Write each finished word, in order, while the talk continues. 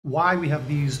why we have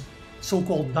these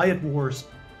so-called diet wars,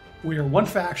 where one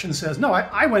faction says, no,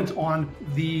 I went on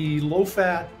the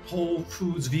low-fat, whole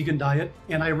foods, vegan diet,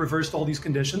 and I reversed all these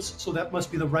conditions, so that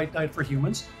must be the right diet for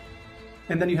humans.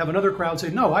 And then you have another crowd say,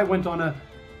 no, I went on a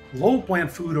low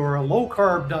plant food or a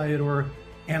low-carb diet,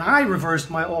 and I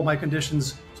reversed all my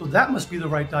conditions, so that must be the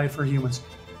right diet for humans.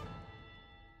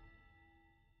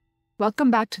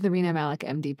 Welcome back to the Rena Malik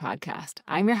MD podcast.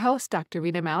 I'm your host, Dr.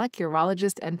 Rena Malik,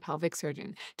 urologist and pelvic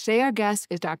surgeon. Today, our guest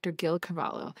is Dr. Gil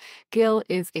Carvalho. Gil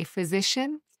is a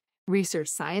physician, research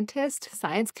scientist,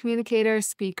 science communicator,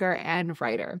 speaker, and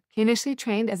writer. He initially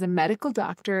trained as a medical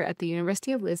doctor at the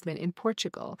University of Lisbon in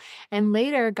Portugal, and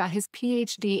later got his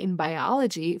PhD in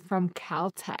biology from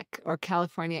Caltech, or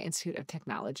California Institute of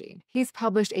Technology. He's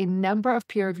published a number of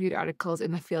peer-reviewed articles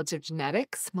in the fields of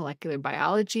genetics, molecular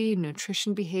biology,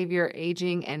 nutrition behavior,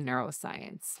 aging, and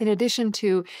neuroscience. In addition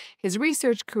to his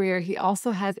research career, he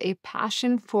also has a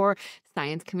passion for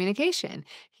science communication.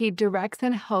 He directs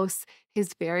and hosts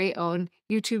his very own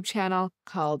YouTube channel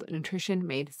called Nutrition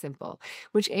Made Simple,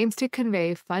 which aims to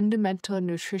convey fundamental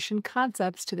nutrition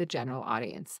concepts to the general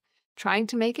audience, trying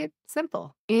to make it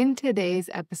simple. In today's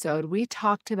episode, we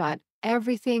talked about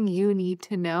everything you need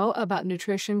to know about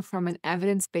nutrition from an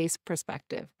evidence-based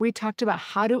perspective. We talked about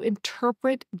how to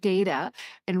interpret data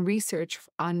and research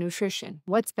on nutrition.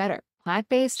 What's better?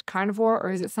 Plant-based, carnivore, or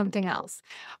is it something else?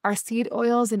 Are seed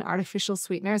oils and artificial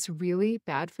sweeteners really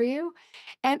bad for you?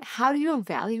 And how do you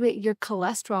evaluate your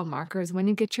cholesterol markers when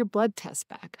you get your blood test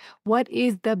back? What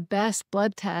is the best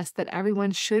blood test that everyone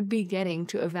should be getting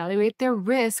to evaluate their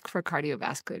risk for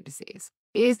cardiovascular disease?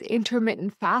 Is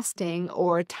intermittent fasting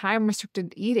or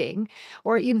time-restricted eating,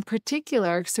 or in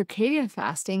particular circadian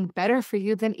fasting, better for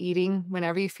you than eating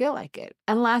whenever you feel like it?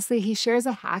 And lastly, he shares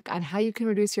a hack on how you can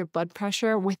reduce your blood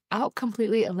pressure without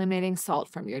completely eliminating salt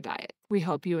from your diet. We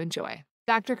hope you enjoy.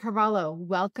 Dr. Carvalho,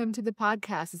 welcome to the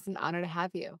podcast. It's an honor to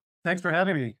have you. Thanks for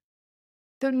having me.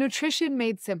 So Nutrition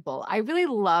Made Simple. I really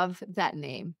love that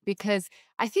name because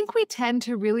I think we tend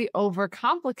to really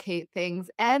overcomplicate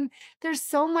things, and there's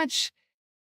so much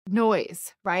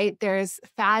noise, right? There's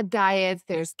fad diets,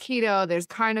 there's keto, there's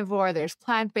carnivore, there's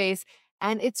plant-based,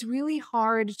 and it's really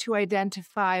hard to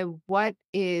identify what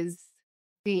is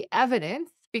the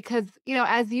evidence because,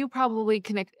 as you probably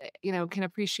can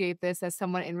appreciate this as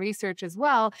someone in research as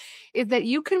well, is that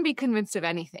you can be convinced of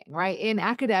anything, right? In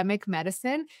academic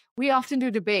medicine, we often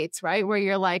do debates, right? Where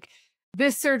you're like,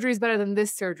 this surgery is better than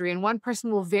this surgery. And one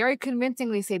person will very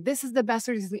convincingly say, this is the best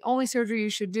surgery, this is the only surgery you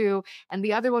should do. And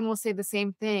the other one will say the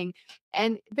same thing.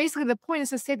 And basically the point is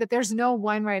to say that there's no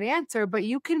one right answer, but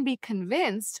you can be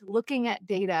convinced looking at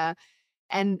data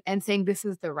and saying this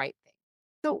is the right thing.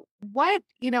 So what,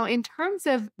 in terms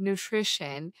of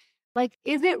nutrition,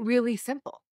 is it really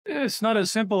simple? It's not as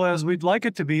simple as we'd like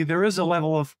it to be. There is a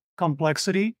level of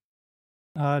complexity.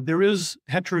 There is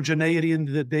heterogeneity in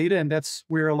the data, and that's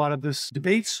where a lot of this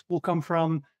debates will come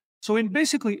from. So in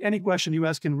basically any question you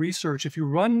ask in research, if you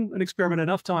run an experiment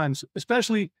enough times,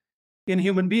 especially in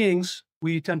human beings,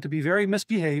 we tend to be very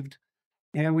misbehaved,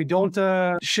 and we don't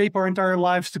shape our entire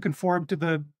lives to conform to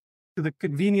the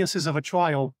conveniences of a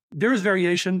trial. There's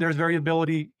variation, there's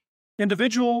variability,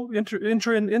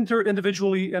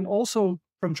 inter-individually, and also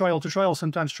from trial to trial.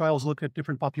 Sometimes trials look at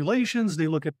different populations, they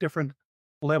look at different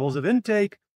levels of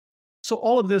intake. So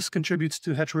all of this contributes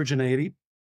to heterogeneity.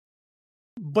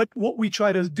 But what we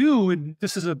try to do, and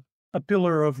this is a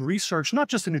pillar of research, not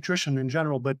just in nutrition in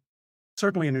general, but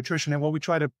certainly in nutrition, and what we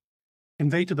try to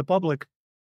convey to the public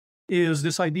is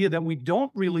this idea that we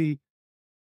don't really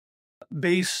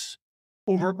base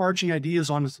overarching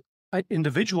ideas on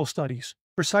individual studies,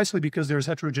 precisely because there's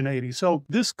heterogeneity. So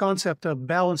this concept of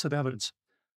balance of evidence,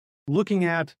 looking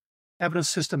at evidence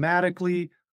systematically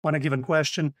on a given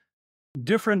question,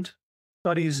 different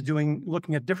studies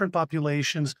looking at different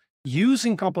populations,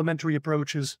 using complementary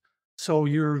approaches. So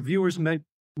your viewers may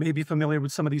be familiar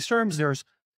with some of these terms. There's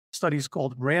studies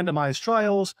called randomized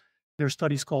trials. There's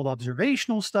studies called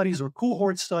observational studies or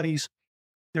cohort studies.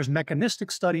 There's mechanistic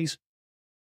studies.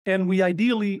 And we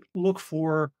ideally look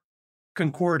for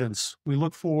concordance. We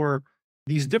look for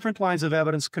these different lines of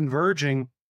evidence converging.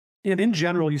 And in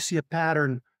general, you see a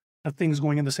pattern of things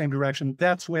going in the same direction.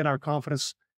 That's when our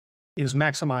confidence is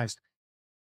maximized.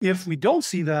 If we don't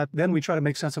see that, then we try to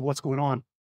make sense of what's going on.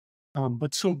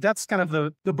 But so that's kind of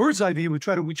the bird's eye view. We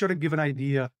try to give an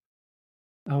idea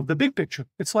of the big picture.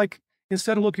 It's like,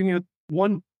 instead of looking at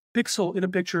one pixel in a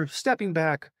picture, stepping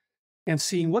back and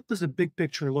seeing what does the big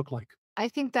picture look like. I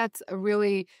think that's a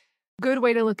really good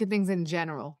way to look at things in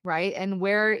general, right? And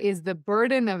where is the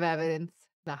burden of evidence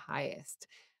the highest?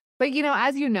 But,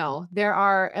 as you know, there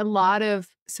are a lot of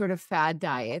sort of fad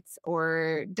diets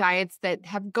or diets that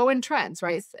go in trends,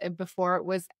 right? Before it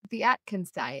was the Atkins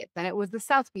diet, then it was the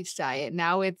South Beach diet.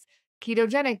 Now it's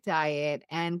ketogenic diet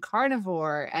and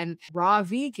carnivore and raw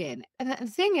vegan. And the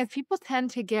thing is, people tend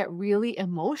to get really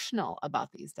emotional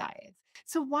about these diets.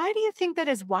 So why do you think that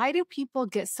is? Why do people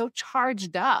get so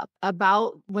charged up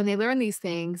about when they learn these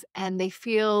things and they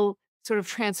feel sort of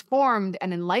transformed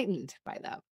and enlightened by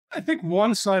them? I think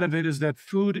one side of it is that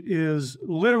food is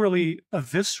literally a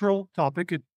visceral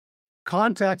topic. It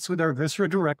contacts with our viscera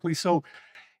directly. So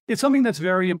it's something that's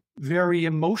very, very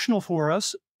emotional for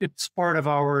us. It's part of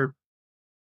our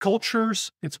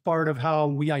cultures. It's part of how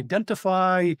we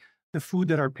identify the food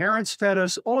that our parents fed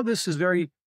us. All of this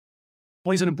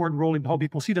plays an important role in how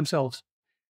people see themselves.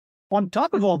 On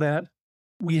top of all that,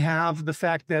 we have the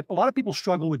fact that a lot of people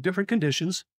struggle with different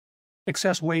conditions.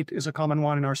 Excess weight is a common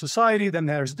one in our society. Then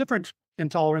there's different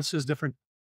intolerances, different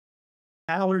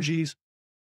allergies.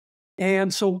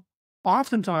 And so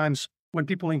oftentimes when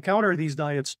people encounter these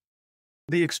diets,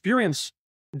 they experience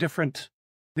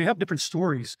they have different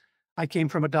stories. I came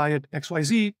from a diet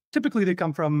XYZ. Typically they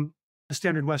come from a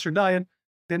standard Western diet.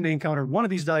 Then they encounter one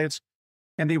of these diets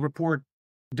and they report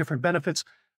different benefits.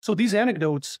 So these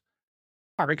anecdotes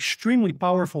are extremely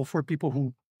powerful for people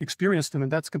who experience them,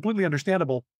 and that's completely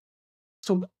understandable.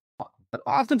 So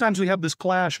oftentimes we have this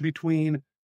clash between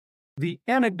the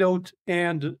anecdote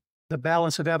and the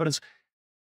balance of evidence.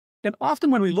 And often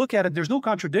when we look at it, there's no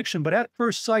contradiction, but at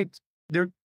first sight,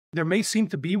 there may seem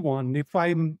to be one. If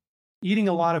I'm eating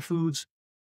a lot of foods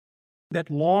that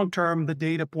long-term, the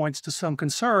data points to some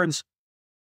concerns,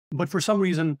 but for some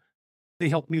reason, they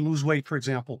help me lose weight, for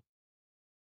example.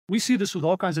 We see this with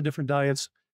all kinds of different diets.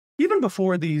 Even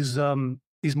before these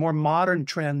more modern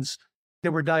trends,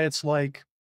 there were diets like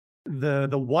the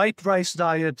white rice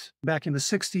diet back in the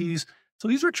 60s. So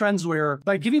these were trends where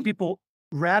by giving people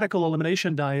radical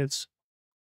elimination diets,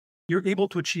 you're able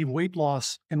to achieve weight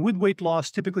loss. And with weight loss,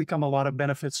 typically come a lot of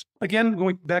benefits. Again,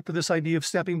 going back to this idea of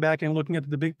stepping back and looking at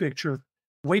the big picture,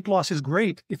 weight loss is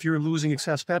great if you're losing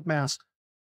excess fat mass.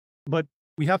 But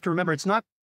we have to remember it's not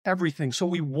everything. So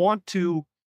we want to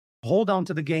hold on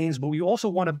to the gains, but we also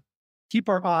want to keep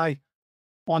our eye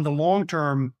on the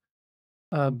long-term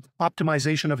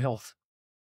optimization of health.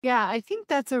 Yeah, I think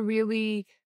that's a really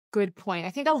good point. I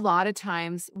think a lot of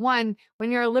times, one,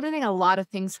 when you're eliminating a lot of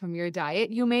things from your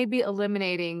diet, you may be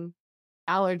eliminating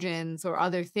allergens or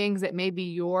other things that maybe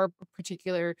your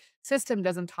particular system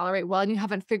doesn't tolerate well, and you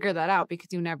haven't figured that out because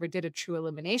you never did a true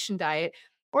elimination diet.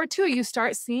 Or two, you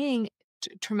start seeing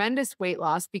tremendous weight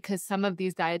loss because some of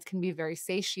these diets can be very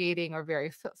satiating or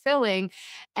very filling,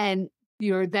 and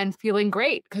you're then feeling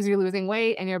great because you're losing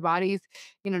weight and your body's,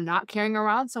 not carrying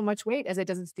around so much weight as it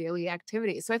does its daily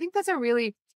activity. So I think that's a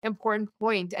really important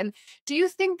point. And do you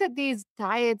think that these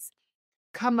diets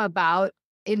come about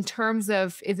in terms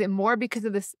of, is it more because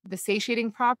of the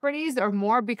satiating properties or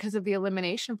more because of the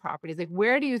elimination properties? Like,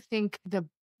 where do you think the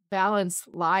balance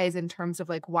lies in terms of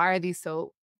like, why are these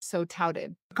so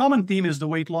touted? The common theme is the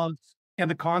weight loss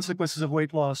and the consequences of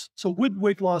weight loss. So with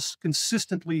weight loss,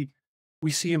 consistently, we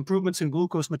see improvements in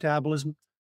glucose metabolism.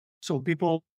 So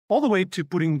people, all the way to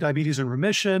putting diabetes in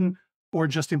remission or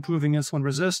just improving insulin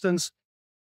resistance.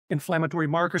 Inflammatory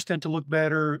markers tend to look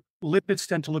better. Lipids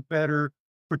tend to look better,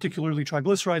 particularly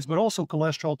triglycerides, but also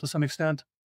cholesterol to some extent.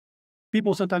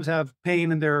 People sometimes have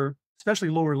pain in their, especially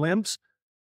lower limbs.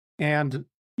 And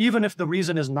even if the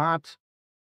reason is not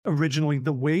originally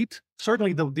the weight,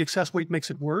 certainly the excess weight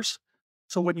makes it worse.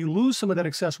 So when you lose some of that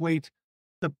excess weight,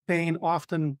 the pain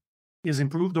often is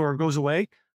improved or goes away.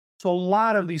 So a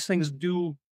lot of these things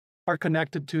are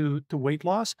connected to weight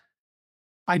loss.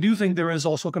 I do think there is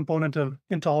also a component of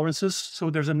intolerances. So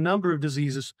there's a number of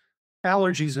diseases,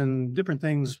 allergies and different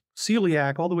things,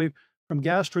 celiac, all the way from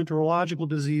gastroenterological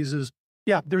diseases.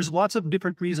 Yeah, there's lots of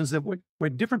different reasons that where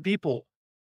different people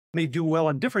may do well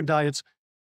on different diets.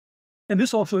 And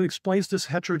this also explains this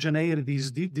heterogeneity,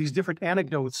 these different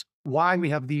anecdotes, why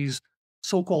we have these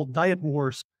so-called diet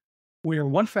wars, where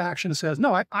one faction says,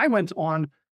 no, I went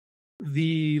on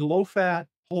the low-fat,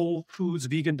 whole foods,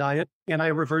 vegan diet, and I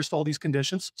reversed all these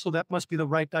conditions, so that must be the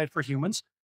right diet for humans.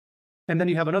 And then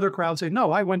you have another crowd say,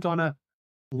 no, I went on a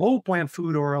low-plant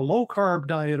food or a low-carb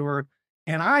diet,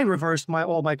 and I reversed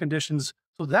all my conditions,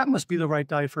 so that must be the right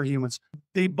diet for humans.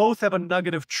 They both have a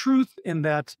nugget of truth in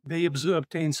that they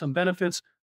obtain some benefits.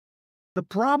 The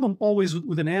problem always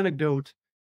with an anecdote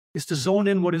is to zone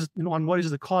in on what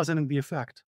is the cause and the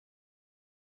effect.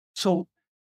 So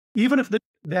even if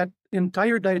that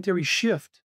entire dietary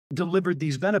shift delivered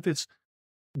these benefits,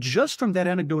 just from that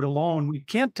anecdote alone, we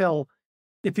can't tell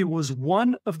if it was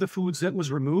one of the foods that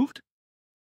was removed,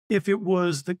 if it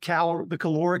was the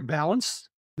caloric balance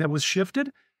that was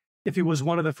shifted, if it was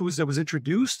one of the foods that was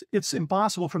introduced. It's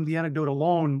impossible from the anecdote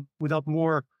alone, without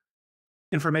more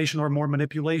information or more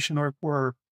manipulation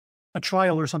or a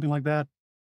trial or something like that,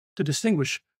 to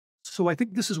distinguish. So I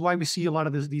think this is why we see a lot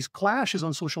of these clashes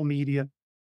on social media.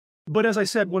 But as I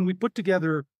said, when we put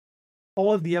together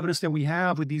all of the evidence that we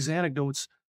have with these anecdotes,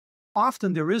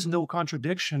 often there is no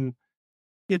contradiction.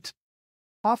 It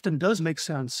often does make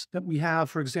sense that we have,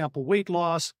 for example, weight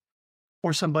loss,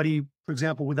 or somebody, for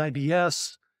example, with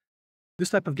IBS,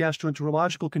 this type of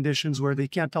gastroenterological conditions where they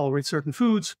can't tolerate certain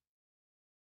foods.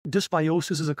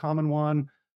 Dysbiosis is a common one.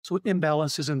 So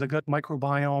imbalances in the gut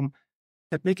microbiome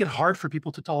that make it hard for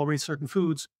people to tolerate certain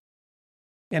foods.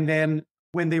 And then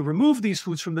when they remove these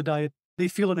foods from the diet, they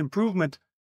feel an improvement.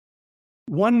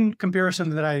 One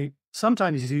comparison that I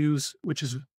sometimes use, which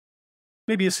is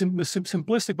maybe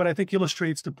simplistic, but I think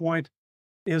illustrates the point,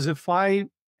 is if I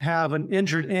have an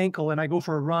injured ankle and I go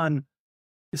for a run,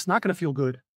 it's not going to feel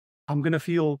good. I'm going to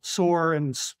feel sore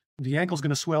and the ankle's going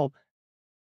to swell.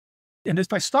 And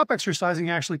if I stop exercising,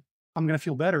 actually, I'm going to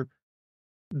feel better.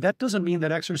 That doesn't mean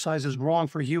that exercise is wrong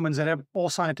for humans, and all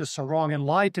scientists are wrong and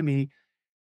lie to me.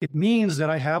 It means that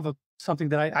I have something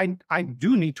that I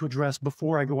do need to address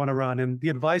before I go on a run. And the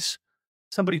advice,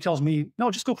 somebody tells me,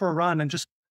 no, just go for a run and just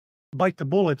bite the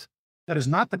bullet. That is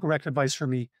not the correct advice for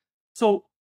me. So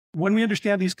when we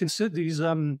understand these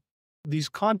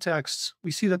contexts,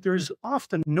 we see that there's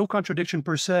often no contradiction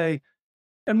per se.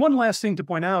 And one last thing to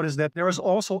point out is that there is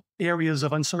also areas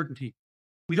of uncertainty.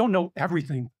 We don't know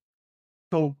everything.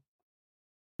 So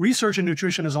research in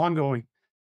nutrition is ongoing,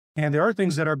 and there are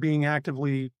things that are being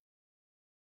actively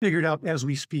figured out as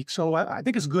we speak. So I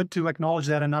think it's good to acknowledge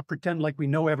that and not pretend like we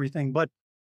know everything. But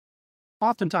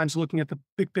oftentimes looking at the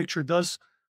big picture does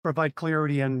provide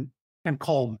clarity and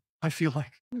calm, I feel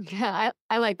like. Yeah,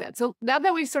 I like that. So now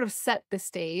that we've sort of set the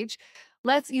stage,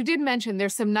 you did mention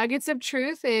there's some nuggets of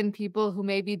truth in people who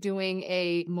may be doing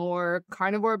a more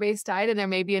carnivore-based diet, and there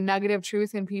may be a nugget of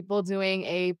truth in people doing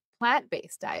a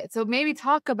plant-based diet. So maybe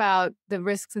talk about the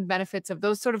risks and benefits of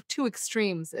those sort of two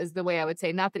extremes is the way I would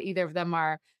say. Not that either of them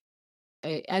are,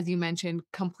 as you mentioned,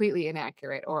 completely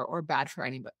inaccurate or bad for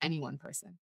any one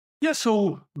person. Yeah,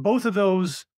 so both of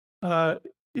those,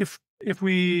 if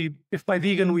by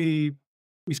vegan we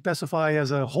specify as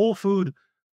a whole food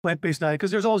plant-based diet, because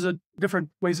there's always different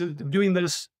ways of doing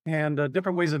this and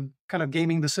different ways of kind of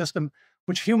gaming the system,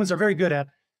 which humans are very good at.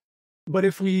 But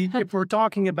if we're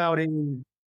talking about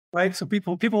right, so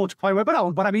people will probably,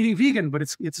 but I'm eating vegan, but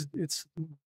it's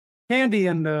candy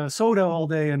and soda all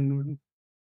day and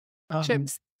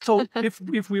chips. So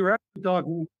if we were actually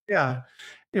talking,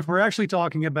 if we're actually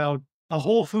talking about a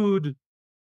whole food,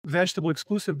 vegetable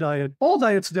exclusive diet, all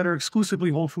diets that are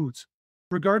exclusively whole foods,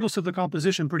 regardless of the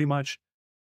composition, pretty much,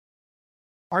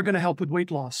 are going to help with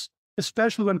weight loss,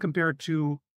 especially when compared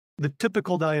to the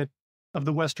typical diet of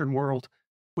the Western world,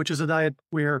 which is a diet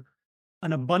where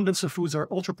an abundance of foods are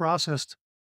ultra processed.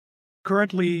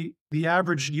 Currently, the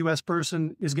average US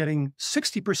person is getting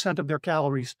 60% of their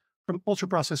calories from ultra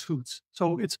processed foods.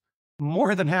 So it's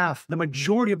more than half. The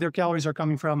majority of their calories are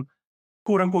coming from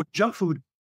quote unquote junk food.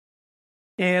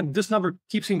 And this number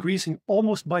keeps increasing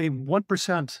almost by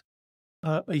 1%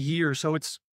 a year. So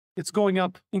it's going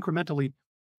up incrementally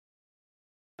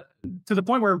to the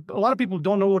point where a lot of people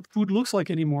don't know what food looks like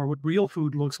anymore, what real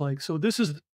food looks like. So this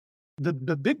is the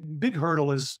big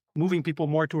hurdle, is moving people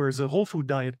more towards a whole food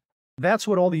diet. That's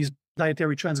what all these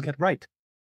dietary trends get right.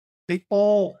 They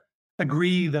all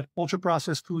agree that ultra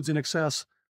processed foods in excess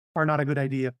are not a good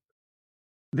idea.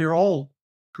 They're all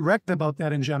correct about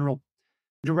that in general,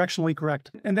 directionally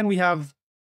correct. And then we have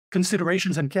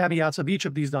considerations and caveats of each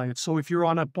of these diets. So if you're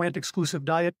on a plant exclusive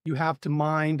diet, you have to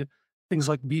mind things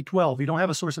like B12. You don't have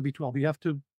a source of B12. You have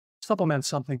to supplement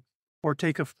something or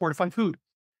take a fortified food.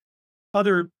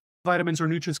 Other vitamins or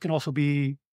nutrients can also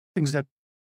be things that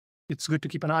it's good to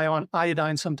keep an eye on.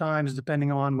 Iodine sometimes,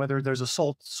 depending on whether there's a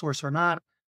salt source or not.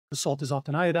 The salt is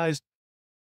often iodized.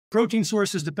 Protein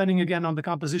sources, depending again on the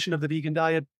composition of the vegan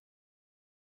diet.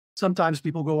 Sometimes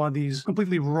people go on these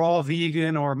completely raw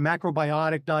vegan or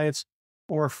macrobiotic diets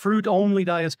or fruit-only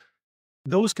diets.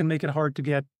 Those can make it hard to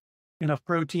get enough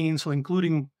protein. So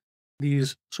including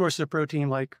these sources of protein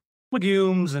like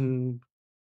legumes and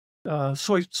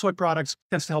soy products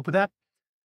tends to help with that.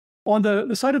 On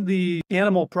the side of the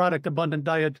animal product abundant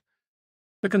diet,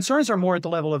 the concerns are more at the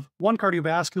level of one,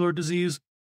 cardiovascular disease,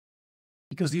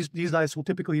 because these diets will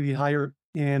typically be higher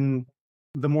in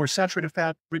the more saturated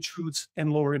fat rich foods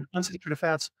and lower in unsaturated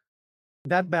fats.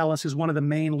 That balance is one of the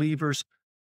main levers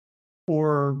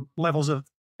for levels of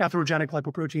atherogenic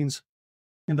lipoproteins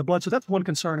in the blood. So that's one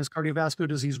concern, is cardiovascular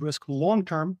disease risk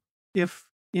long-term, if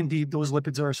indeed those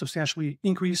lipids are substantially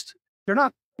increased. They're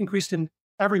not increased in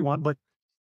everyone, but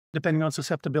depending on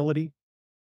susceptibility.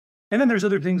 And then there's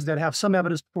other things that have some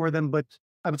evidence for them, but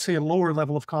I would say a lower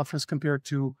level of confidence compared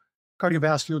to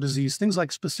cardiovascular disease. Things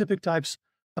like specific types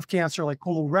of cancer, like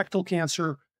colorectal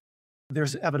cancer.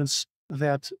 There's evidence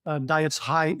that diets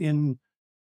high in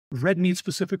red meat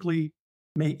specifically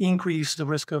may increase the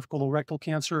risk of colorectal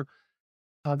cancer.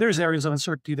 There's areas of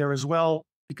uncertainty there as well,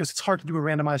 because it's hard to do a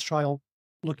randomized trial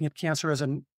looking at cancer as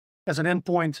an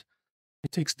endpoint.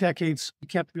 It takes decades. You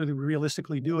can't really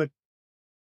realistically do it.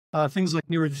 Things like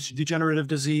neurodegenerative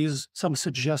disease, some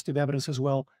suggestive evidence as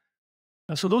well.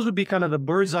 So those would be kind of the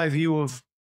bird's eye view of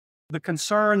the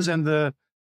concerns and the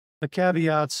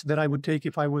caveats that I would take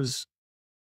if I was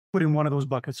put in one of those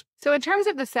buckets. So in terms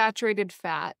of the saturated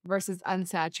fat versus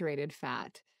unsaturated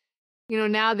fat,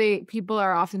 now people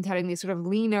are often touting these sort of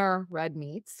leaner red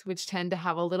meats, which tend to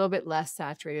have a little bit less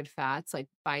saturated fats, like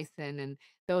bison and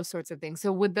those sorts of things.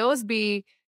 So would those be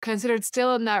considered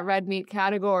still in that red meat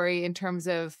category in terms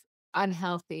of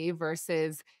unhealthy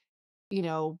versus,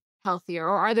 healthier?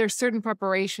 Or are there certain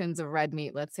preparations of red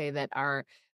meat, let's say, that are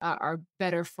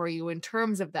better for you in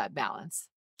terms of that balance?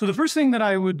 So the first thing that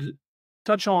I would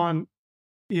touch on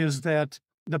is that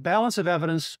the balance of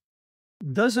evidence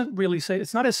doesn't really say,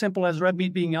 it's not as simple as red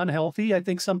meat being unhealthy. I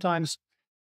think sometimes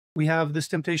we have this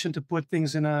temptation to put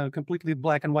things in a completely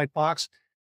black and white box,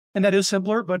 and that is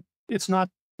simpler, but it's not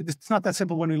that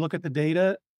simple when we look at the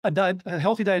data. A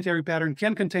healthy dietary pattern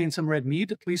can contain some red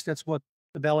meat, at least that's what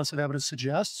the balance of evidence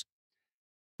suggests.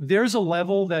 There's a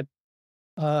level that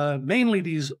mainly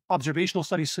these observational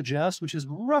studies suggest, which is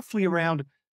roughly around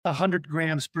 100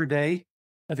 grams per day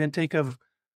of intake of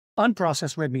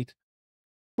unprocessed red meat,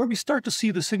 where we start to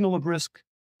see the signal of risk,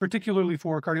 particularly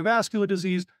for cardiovascular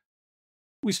disease.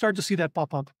 We start to see that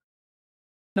pop up.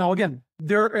 Now, again,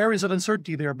 there are areas of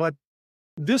uncertainty there, but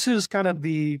this is kind of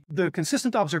the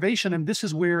consistent observation, and this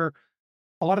is where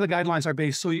a lot of the guidelines are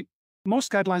based. So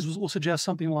most guidelines will suggest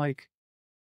something like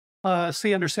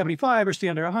stay under 75 or stay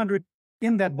under 100,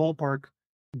 in that ballpark,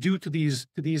 due to these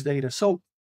data. So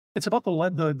it's about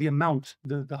the amount,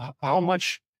 the how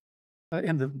much,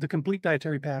 and the complete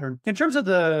dietary pattern. In terms of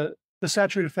the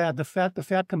saturated fat, the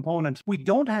fat component, we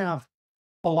don't have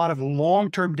a lot of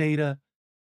long-term data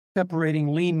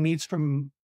separating lean meats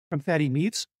from fatty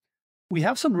meats. We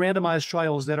have some randomized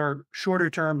trials that are shorter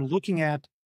term, looking at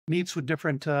meats with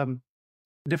different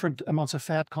amounts of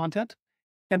fat content.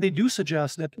 And they do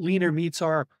suggest that leaner meats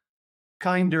are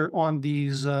kinder on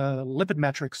these lipid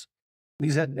metrics,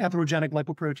 these atherogenic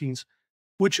lipoproteins,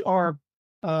 which are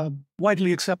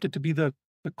widely accepted to be the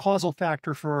causal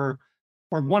factor or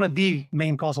one of the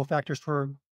main causal factors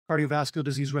for cardiovascular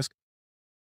disease risk.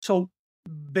 So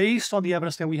based on the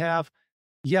evidence that we have,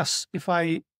 yes, if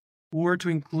I were to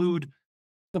include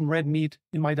some red meat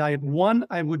in my diet, one,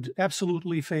 I would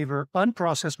absolutely favor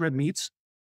unprocessed red meats,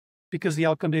 because the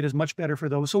outcome data is much better for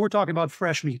those. So we're talking about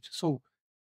fresh meat. So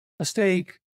a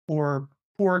steak or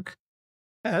pork,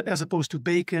 as opposed to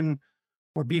bacon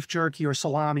or beef jerky or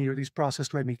salami or these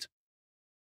processed red meats.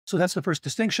 So that's the first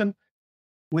distinction.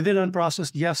 Within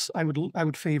unprocessed, yes, I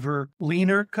would favor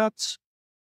leaner cuts.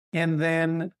 And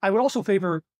then I would also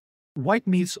favor white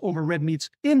meats over red meats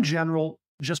in general,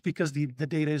 just because the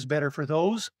data is better for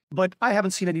those. But I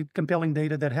haven't seen any compelling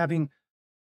data that having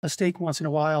a steak once in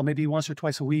a while, maybe once or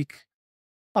twice a week,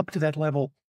 up to that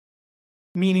level,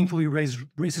 meaningfully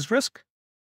raises risk.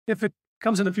 If it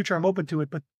comes in the future, I'm open to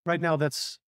it. But right now,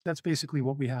 that's basically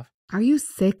what we have. Are you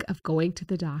sick of going to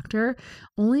the doctor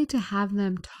only to have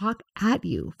them talk at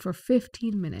you for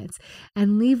 15 minutes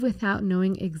and leave without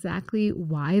knowing exactly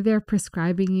why they're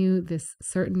prescribing you this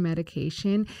certain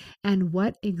medication and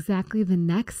what exactly the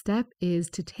next step is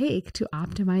to take to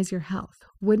optimize your health?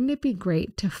 Wouldn't it be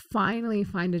great to finally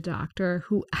find a doctor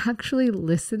who actually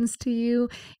listens to you,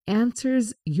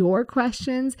 answers your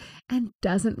questions, and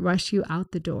doesn't rush you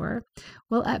out the door?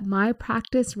 Well, at my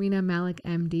practice, Rena Malik,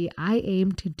 MD, I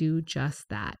aim to do just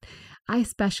that. I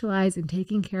specialize in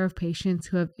taking care of patients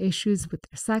who have issues with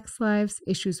their sex lives,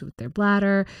 issues with their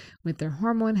bladder, with their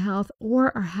hormone health,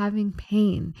 or are having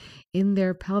pain in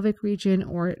their pelvic region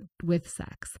or with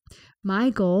sex.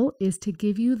 My goal is to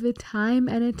give you the time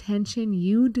and attention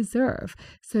you deserve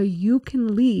so you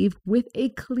can leave with a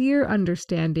clear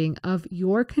understanding of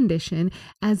your condition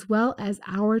as well as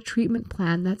our treatment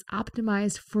plan that's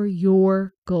optimized for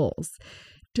your goals.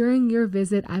 During your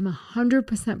visit, I'm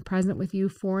 100% present with you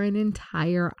for an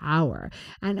entire hour.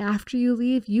 And after you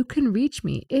leave, you can reach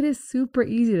me. It is super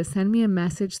easy to send me a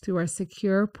message through our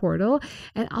secure portal,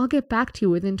 and I'll get back to you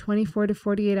within 24 to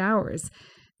 48 hours.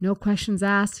 No questions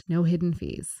asked, no hidden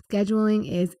fees.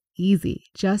 Scheduling is easy.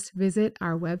 Just visit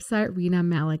our website,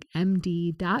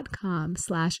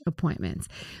 renamalikmd.com/appointments.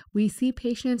 We see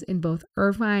patients in both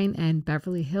Irvine and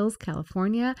Beverly Hills,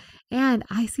 California, and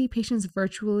I see patients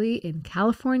virtually in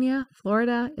California,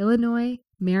 Florida, Illinois,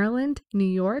 Maryland, New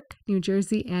York, New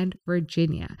Jersey, and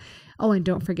Virginia. Oh, and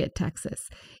don't forget Texas.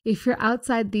 If you're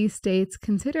outside these states,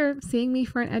 consider seeing me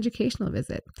for an educational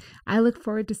visit. I look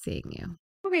forward to seeing you.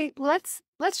 Okay, let's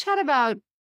chat about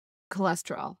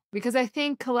cholesterol, because I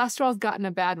think cholesterol's gotten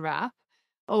a bad rap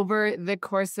over the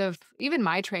course of even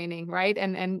my training, right?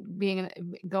 And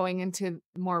going into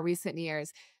more recent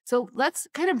years. So let's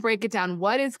kind of break it down.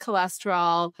 What is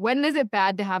cholesterol? When is it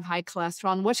bad to have high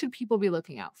cholesterol? And what should people be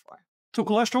looking out for? So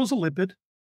cholesterol is a lipid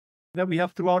that we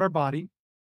have throughout our body.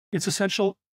 It's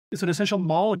essential. It's an essential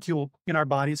molecule in our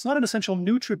body. It's not an essential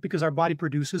nutrient because our body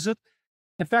produces it.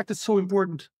 In fact, it's so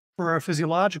important for our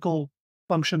physiological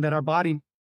function that our body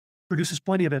produces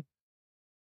plenty of it.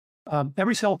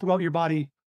 Every cell throughout your body,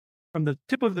 from the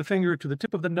tip of the finger to the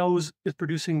tip of the nose, is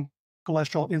producing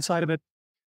cholesterol inside of it.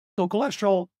 So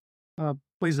cholesterol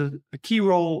plays a key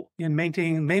role in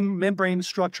maintaining membrane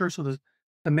structure. So the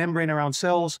membrane around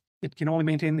cells, it can only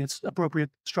maintain its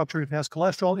appropriate structure if it has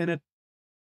cholesterol in it.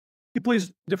 It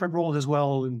plays different roles as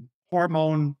well in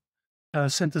hormone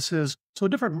synthesis. So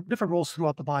different roles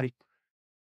throughout the body.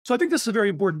 So I think this is a very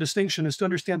important distinction, is to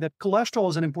understand that cholesterol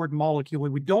is an important molecule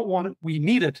and we don't want it, we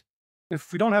need it.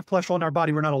 If we don't have cholesterol in our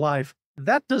body, we're not alive.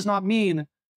 That does not mean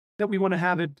that we want to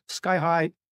have it sky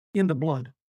high in the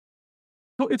blood.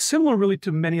 So it's similar really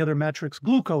to many other metrics.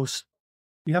 Glucose,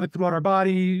 we have it throughout our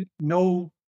body.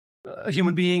 No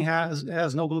human being has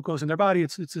no glucose in their body.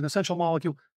 It's an essential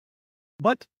molecule,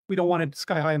 but we don't want it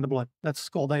sky high in the blood. That's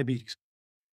called diabetes.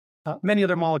 Many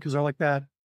other molecules are like that.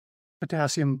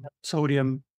 Potassium,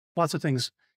 sodium, lots of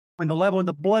things. When the level in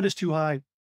the blood is too high,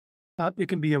 it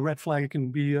can be a red flag. It can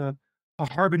be a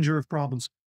harbinger of problems.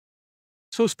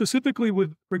 So specifically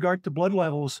with regard to blood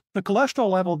levels, the cholesterol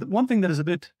level, one thing that is a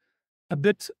bit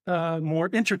more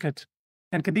intricate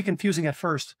and can be confusing at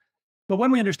first, but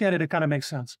when we understand it, it kind of makes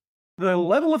sense. The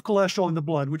level of cholesterol in the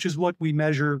blood, which is what we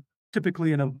measure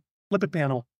typically in a lipid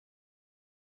panel,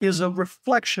 is a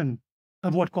reflection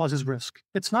of what causes risk.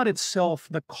 It's not itself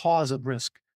the cause of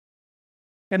risk.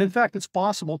 And in fact, it's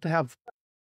possible to have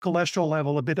cholesterol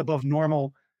level a bit above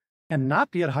normal and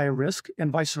not be at higher risk,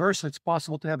 and vice versa. It's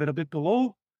possible to have it a bit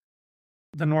below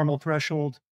the normal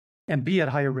threshold and be at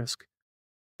higher risk.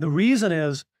 The reason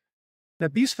is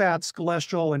that these fats,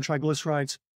 cholesterol and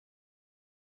triglycerides,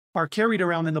 are carried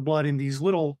around in the blood in these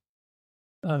little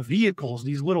vehicles,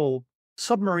 these little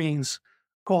submarines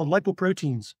called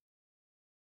lipoproteins.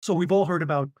 So we've all heard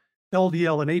about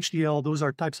LDL and HDL. Those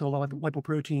are types of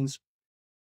lipoproteins.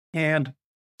 And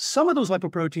some of those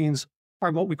lipoproteins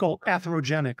are what we call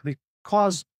atherogenic. They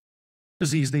cause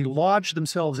disease. They lodge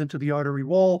themselves into the artery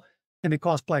wall and they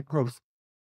cause plaque growth.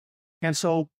 And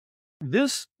so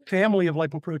this family of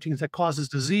lipoproteins that causes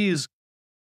disease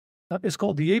is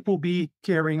called the ApoB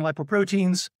carrying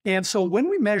lipoproteins. And so when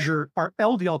we measure our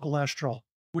LDL cholesterol,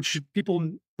 which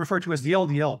people refer to as the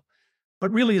LDL,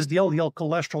 but really is the LDL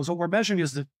cholesterol. So what we're measuring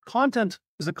is the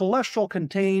cholesterol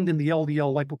contained in the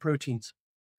LDL lipoproteins.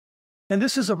 And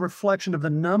this is a reflection of the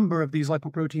number of these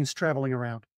lipoproteins traveling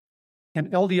around. And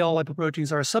LDL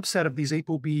lipoproteins are a subset of these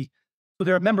ApoB, so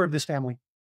they're a member of this family.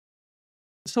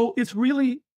 So it's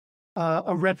really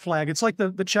a red flag. It's like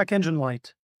the check engine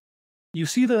light. You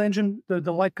see the engine,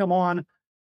 the light come on,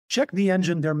 check the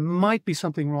engine, there might be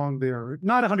something wrong there.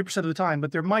 Not 100% of the time,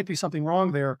 but there might be something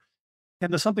wrong there.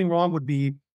 And the something wrong would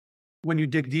be, when you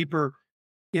dig deeper,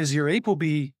 is your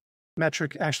ApoB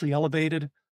metric actually elevated?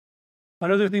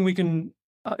 Another thing we can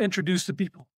introduce to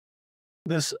people,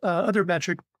 this other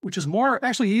metric, which is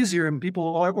actually easier, and people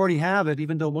already have it,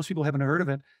 even though most people haven't heard of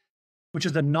it, which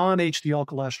is the non-HDL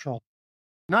cholesterol.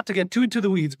 Not to get too into the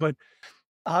weeds, but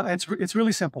it's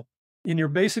really simple. In your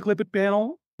basic lipid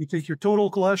panel, you take your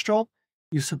total cholesterol,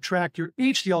 you subtract your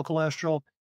HDL cholesterol,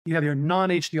 you have your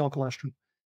non-HDL cholesterol.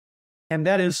 And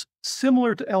that is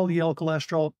similar to LDL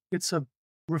cholesterol. It's a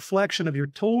reflection of your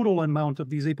total amount of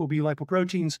these ApoB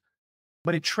lipoproteins,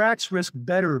 but it tracks risk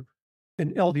better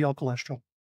than LDL cholesterol.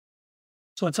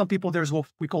 So in some people, there's what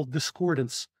we call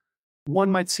discordance.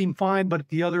 One might seem fine, but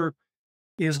the other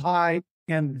is high.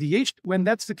 And when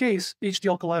that's the case,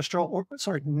 non-HDL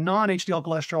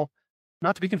cholesterol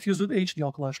not to be confused with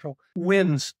HDL cholesterol,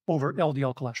 wins over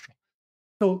LDL cholesterol.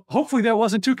 So hopefully that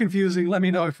wasn't too confusing. Let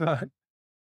me know if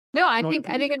No, I think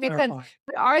it makes sense.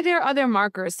 But are there other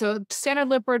markers? So standard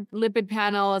lipid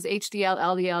panels, HDL,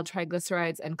 LDL,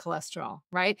 triglycerides, and cholesterol,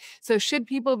 right? So should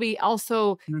people be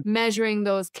also measuring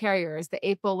those carriers, the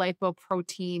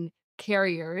apolipoprotein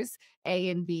carriers, A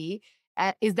and B?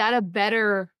 Is that a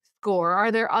better score?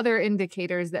 Are there other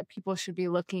indicators that people should be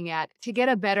looking at to get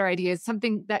a better idea? Is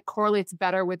something that correlates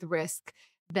better with risk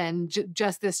than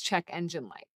just this check engine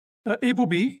light?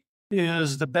 ApoB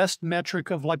is the best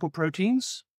metric of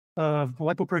lipoproteins.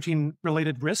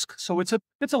 Lipoprotein-related risk. So it's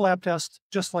a lab test,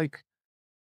 just like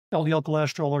LDL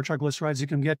cholesterol or triglycerides. You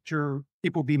can get your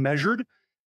ApoB measured.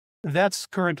 That's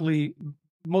currently,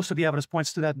 most of the evidence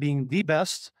points to that being the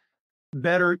best,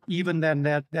 better even than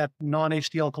that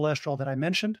non-HDL cholesterol that I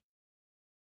mentioned.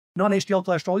 Non-HDL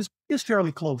cholesterol is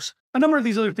fairly close. A number of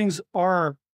these other things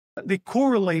they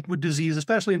correlate with disease,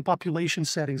 especially in population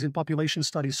settings, in population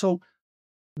studies. So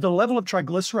the level of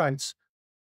triglycerides,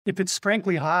 if it's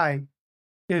frankly high,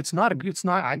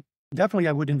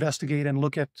 I would investigate and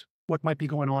look at what might be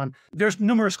going on. There's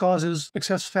numerous causes.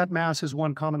 Excess fat mass is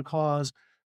one common cause,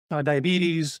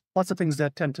 diabetes, lots of things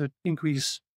that tend to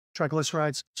increase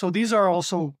triglycerides. So these are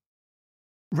also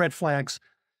red flags.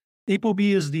 ApoB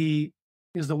is the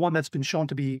one that's been shown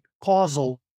to be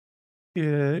causal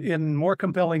in more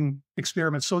compelling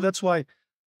experiments. So that's why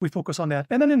we focus on that.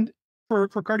 And then for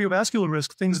cardiovascular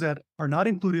risk, things that are not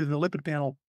included in the lipid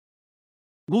panel,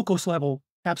 glucose level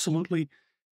absolutely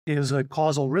is a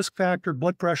causal risk factor.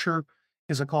 Blood pressure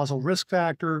is a causal risk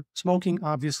factor. Smoking,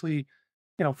 obviously,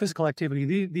 physical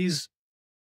activity. This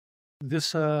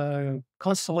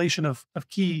constellation of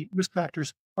key risk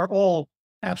factors are all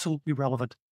absolutely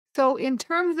relevant. So in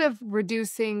terms of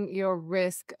reducing your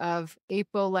risk of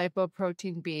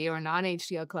apolipoprotein B or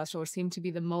non-HDL cholesterol, which seem to be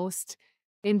the most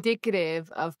indicative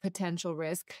of potential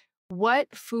risk, what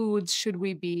foods should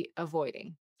we be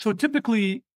avoiding? So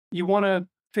typically, you want to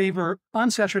favor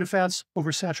unsaturated fats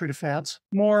over saturated fats,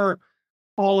 more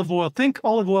olive oil. Think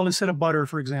olive oil instead of butter,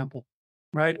 for example,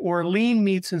 right? Or lean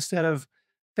meats instead of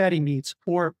fatty meats,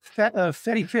 or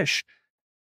fatty fish.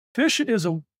 Fish is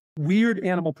a weird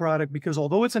animal product because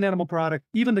although it's an animal product,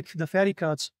 even the fatty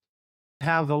cuts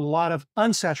have a lot of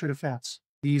unsaturated fats.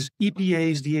 These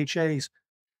EPAs, DHAs,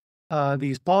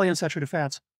 these polyunsaturated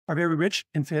fats are very rich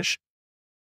in fish.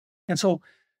 And so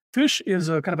fish is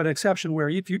a kind of an exception where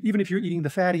even if you're eating the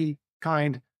fatty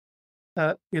kind,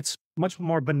 it's much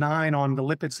more benign on the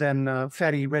lipids than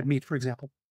fatty red meat, for example.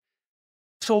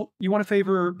 So you want to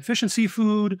favor fish and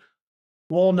seafood,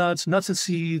 walnuts, nuts and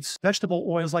seeds, vegetable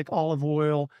oils like olive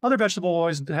oil. Other vegetable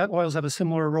oils have a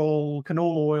similar role,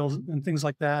 canola oils and things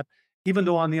like that. Even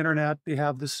though on the internet they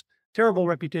have this terrible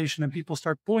reputation and people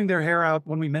start pulling their hair out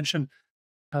when we mention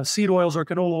seed oils or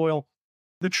canola oil.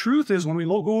 The truth is when we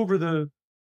go over the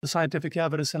scientific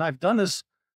evidence, and I've done this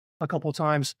a couple of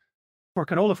times for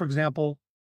canola, for example,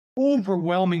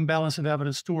 overwhelming balance of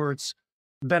evidence towards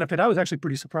benefit. I was actually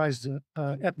pretty surprised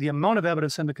at the amount of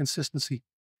evidence and the consistency.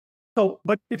 So,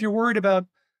 but if you're worried about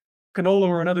canola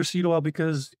or another seed oil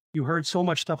because you heard so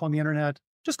much stuff on the internet,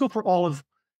 just go for olive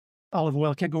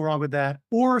oil. Can't go wrong with that.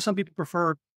 Or some people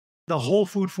prefer the whole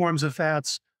food forms of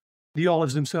fats, the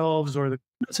olives themselves or the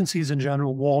nuts and seeds in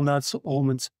general, walnuts,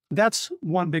 almonds. That's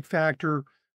one big factor.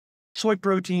 Soy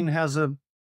protein has a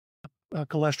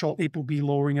cholesterol ApoB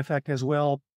lowering effect as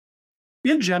well.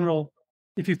 In general,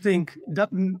 if you think that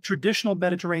traditional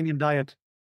Mediterranean diet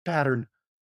pattern,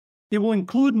 it will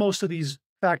include most of these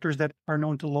factors that are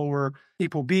known to lower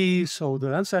ApoB. So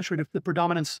the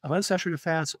predominance of unsaturated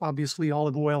fats, obviously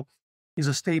olive oil is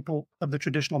a staple of the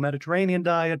traditional Mediterranean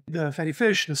diet. The fatty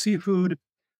fish, the seafood,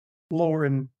 lower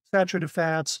in saturated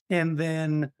fats. And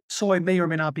then soy may or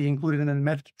may not be included in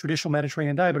the traditional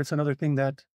Mediterranean diet, but it's another thing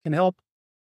that can help.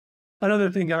 Another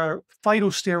thing are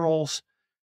phytosterols,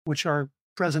 which are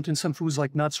present in some foods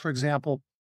like nuts, for example.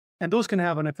 And those can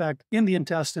have an effect in the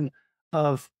intestine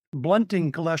of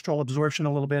blunting cholesterol absorption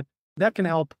a little bit. That can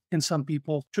help in some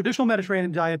people. Traditional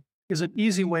Mediterranean diet is an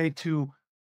easy way to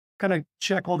kind of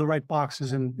check all the right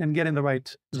boxes and get in the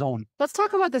right zone. Let's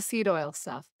talk about the seed oil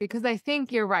stuff, because I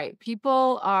think you're right.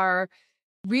 People are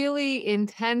really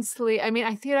intensely, I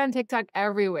see it on TikTok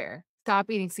everywhere.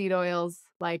 Stop eating seed oils.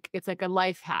 Like it's like a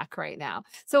life hack right now.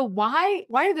 So why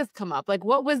did this come up? Like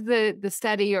what was the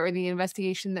study or the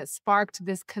investigation that sparked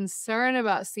this concern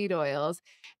about seed oils?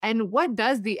 And what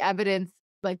does the evidence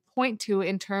point to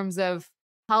in terms of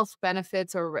health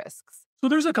benefits or risks? So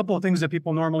there's a couple of things that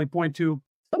people normally point to.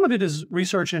 Some of it is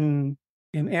research in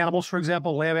animals, for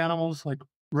example, lab animals like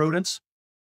rodents.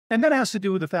 And that has to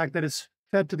do with the fact that it's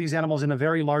fed to these animals in a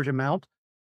very large amount,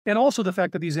 and also the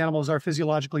fact that these animals are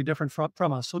physiologically different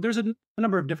from us. So there's a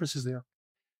number of differences there.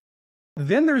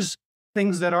 Then there's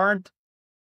things that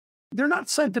they're not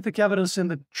scientific evidence in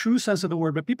the true sense of the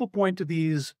word, but people point to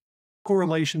these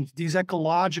correlations, these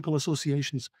ecological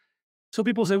associations. So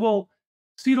people say, well,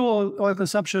 seed oil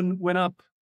consumption went up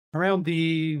around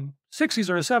the 60s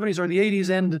or the 70s or the 80s,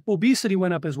 and obesity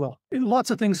went up as well. And lots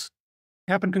of things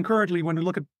happen concurrently when we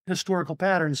look at historical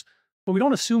patterns, but we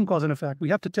don't assume cause and effect. We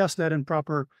have to test that in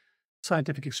proper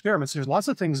scientific experiments. There's lots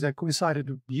of things that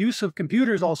coincided. Use of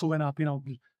computers also went up,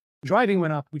 driving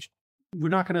went up, which we're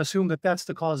not going to assume that that's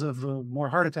the cause of more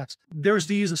heart attacks. There's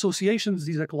these associations,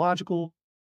 these ecological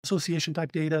association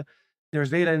type data. There's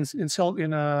data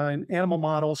in animal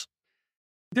models.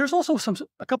 There's also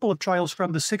a couple of trials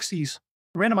from the 60s,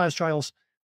 randomized trials,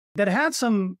 that had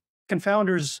some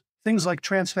confounders, things like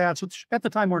trans fats, which at the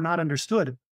time were not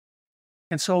understood.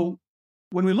 And so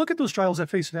when we look at those trials at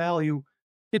face value,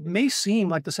 it may seem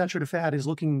like the saturated fat is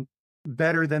looking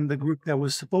better than the group that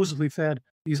was supposedly fed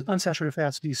these unsaturated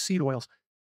fats, these seed oils.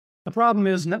 The problem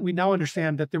is that we now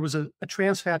understand that there was a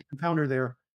trans fat compounder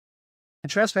there.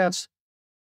 And trans fats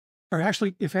are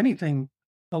actually, if anything,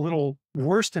 a little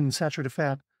worse than saturated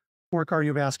fat for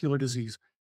cardiovascular disease.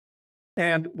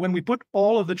 And when we put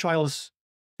all of the trials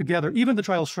together, even the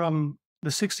trials from the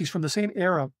 60s, from the same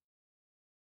era,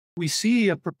 we see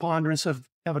a preponderance of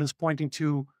evidence pointing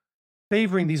to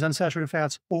favoring these unsaturated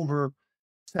fats over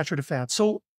saturated fats.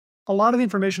 So a lot of the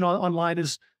information online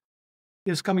is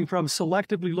coming from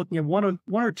selectively looking at one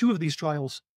or two of these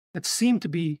trials that seem to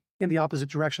be in the opposite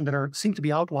direction, that seem to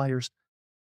be outliers,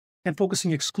 and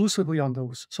focusing exclusively on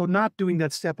those. So not doing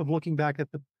that step of looking back at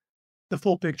the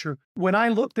full picture. When I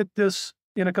looked at this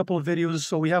in a couple of videos,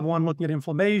 so we have one looking at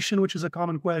inflammation, which is a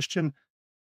common question.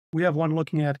 We have one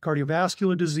looking at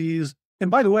cardiovascular disease.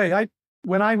 And by the way,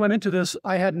 when I went into this,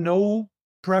 I had no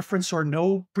preference or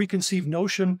no preconceived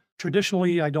notion.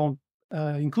 Traditionally, I don't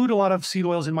include a lot of seed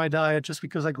oils in my diet just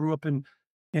because I grew up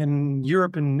in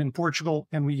Europe and in Portugal,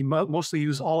 and we mostly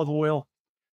use olive oil.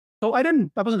 So I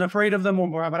wasn't afraid of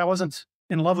them, but I wasn't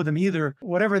in love with them either.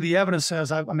 Whatever the evidence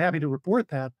says, I'm happy to report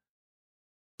that.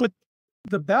 But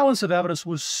the balance of evidence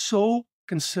was so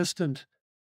consistent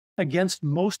against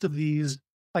most of these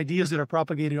ideas that are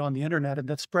propagated on the internet and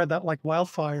that spread that like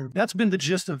wildfire. That's been the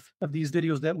gist of these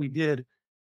videos that we did.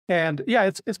 And yeah,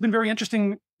 it's been very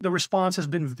interesting. The response has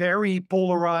been very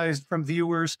polarized from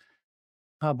viewers,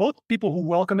 both people who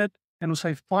welcome it and who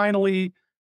say, finally,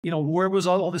 where was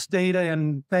all this data?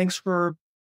 And thanks for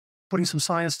putting some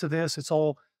science to this. It's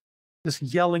all this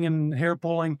yelling and hair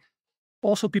pulling.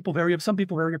 Also, some people very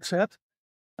upset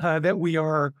that we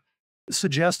are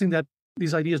suggesting that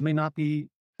these ideas may not be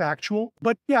factual.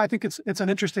 But yeah, I think it's an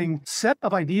interesting set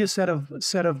of ideas, set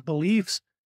of beliefs.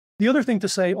 The other thing to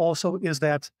say also is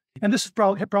that, and this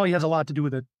probably has a lot to do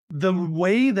with it, the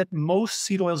way that most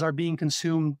seed oils are being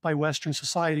consumed by Western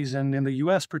societies, and in the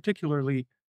US particularly,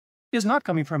 is not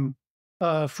coming from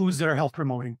foods that are health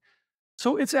promoting.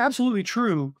 So it's absolutely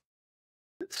true,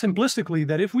 simplistically,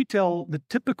 that if we tell the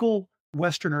typical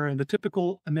Westerner and the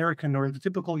typical American or the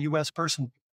typical US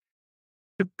person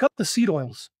to cut the seed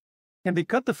oils, and they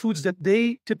cut the foods that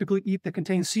they typically eat that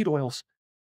contain seed oils,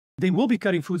 they will be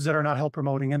cutting foods that are not health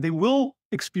promoting, and they will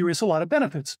experience a lot of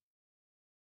benefits.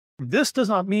 This does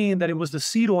not mean that it was the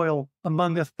seed oil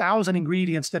among the 1,000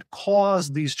 ingredients that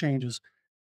caused these changes,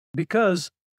 because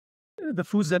the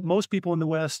foods that most people in the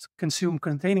West consume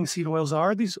containing seed oils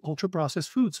are these ultra-processed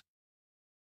foods,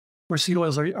 where seed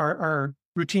oils are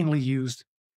routinely used.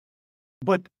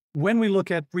 But when we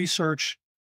look at research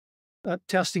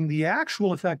testing the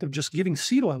actual effect of just giving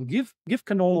seed oil, give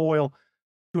canola oil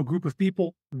to a group of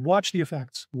people, watch the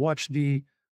effects, watch the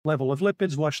level of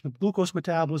lipids, watch the glucose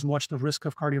metabolism, watch the risk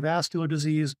of cardiovascular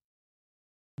disease.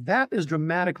 That is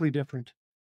dramatically different.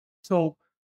 So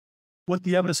what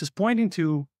the evidence is pointing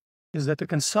to is that the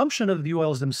consumption of the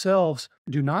oils themselves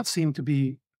do not seem to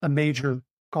be a major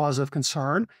cause of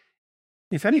concern.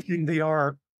 If anything, they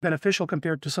are beneficial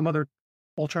compared to some other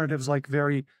alternatives like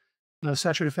very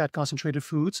saturated fat concentrated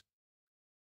foods.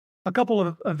 A couple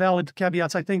of valid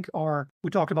caveats, I think, are, we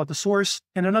talked about the source,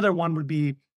 and another one would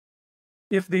be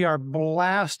if they are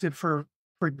blasted for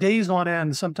days on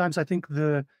end. Sometimes I think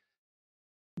the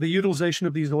utilization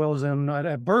of these oils in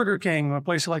a Burger King or a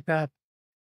place like that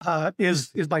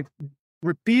is by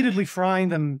repeatedly frying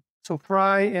them. So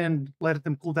fry and let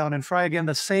them cool down and fry again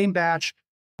the same batch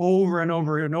over and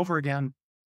over and over again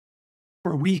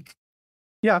for a week.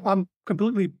 Yeah, I'm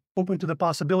completely open to the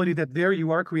possibility that there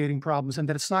you are creating problems and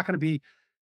that it's not going to be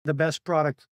the best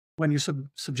product when you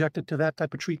subject it to that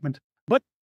type of treatment. But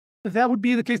that would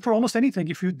be the case for almost anything.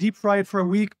 If you deep fry it for a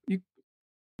week,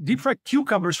 deep fry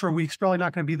cucumbers for a week is probably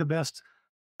not going to be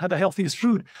the healthiest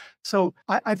food. So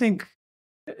I think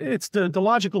it's the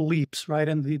logical leaps, right?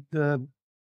 And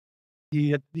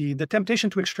the temptation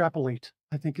to extrapolate,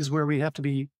 I think, is where we have to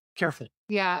be careful.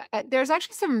 Yeah. There's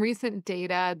actually some recent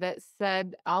data that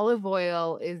said olive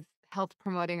oil is health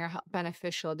promoting or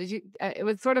beneficial. Did you, it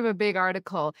was sort of a big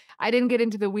article. I didn't get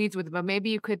into the weeds with it, but maybe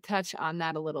you could touch on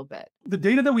that a little bit. The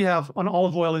data that we have on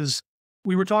olive oil is,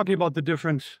 we were talking about the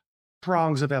different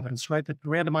prongs of evidence, right? The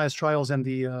randomized trials and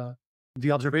the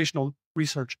observational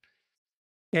research.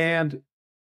 And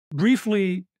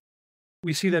briefly,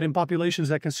 we see that in populations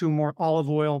that consume more olive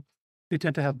oil, they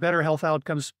tend to have better health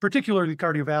outcomes, particularly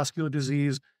cardiovascular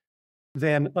disease,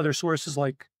 than other sources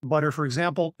like butter, for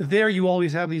example. There you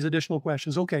always have these additional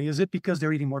questions. Okay, is it because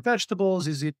they're eating more vegetables?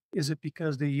 Is it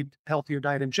because they eat healthier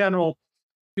diet in general?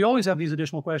 We always have these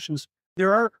additional questions.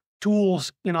 There are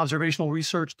tools in observational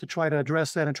research to try to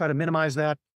address that and try to minimize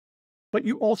that. But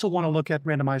you also want to look at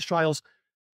randomized trials.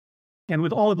 And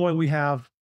with olive oil, we have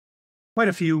quite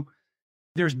a few.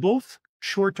 There's both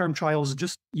short-term trials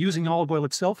just using olive oil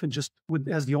itself and just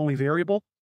as the only variable.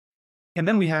 And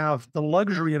then we have the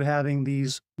luxury of having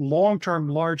these long-term,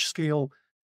 large-scale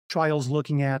trials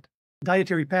looking at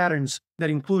dietary patterns that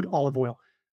include olive oil.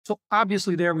 So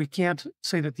obviously there we can't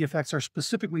say that the effects are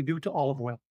specifically due to olive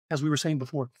oil, as we were saying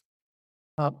before.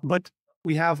 But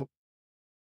we have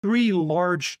 3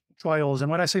 large trials. And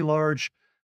when I say large,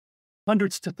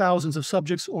 hundreds to thousands of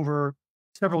subjects over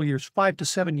several years, 5 to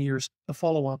 7 years of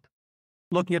follow-up,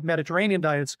 looking at Mediterranean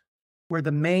diets, where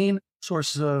the main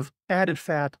sources of added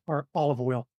fat are olive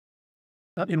oil.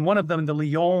 In one of them, in the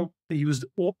Lyon, they used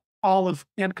olive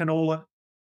and canola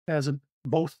as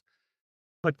both,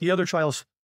 but the other trials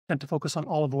tend to focus on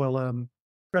olive oil,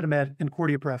 Predimed and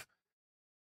Cordiapref.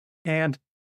 And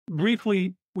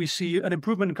briefly, we see an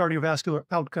improvement in cardiovascular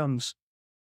outcomes.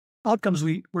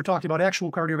 We're talking about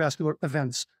actual cardiovascular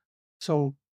events.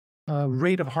 So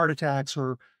rate of heart attacks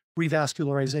or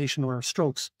revascularization or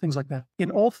strokes, things like that. In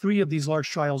all 3 of these large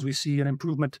trials, we see an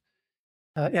improvement.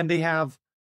 And they have,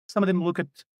 some of them look at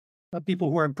people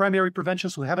who are in primary prevention,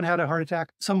 so they haven't had a heart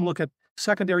attack. Some look at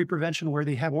secondary prevention, where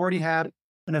they have already had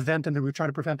an event and they were trying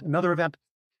to prevent another event.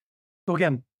 So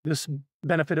again, this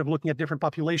benefit of looking at different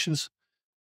populations,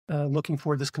 looking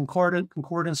for this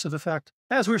concordance of effect.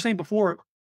 As we were saying before,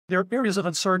 there are areas of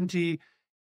uncertainty.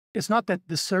 It's not that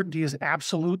the certainty is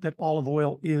absolute, that olive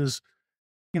oil is,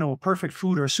 a perfect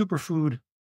food or a superfood.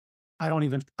 I don't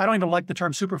even like the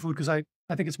term superfood, because I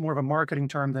think it's more of a marketing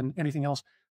term than anything else.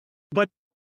 But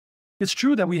it's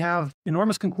true that we have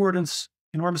enormous concordance,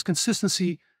 enormous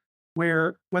consistency,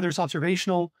 where whether it's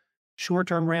observational,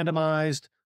 short-term randomized,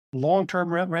 long-term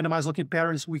randomized looking at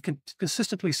patterns, we can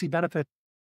consistently see benefit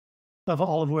of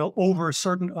olive oil over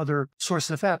certain other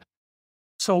sources of fat.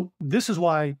 So this is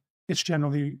why it's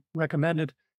generally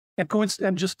recommended. And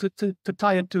just to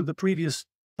tie it to the previous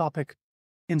topic,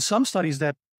 in some studies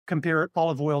that compare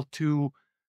olive oil to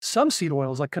some seed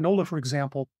oils, like canola, for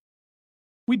example,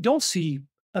 we don't see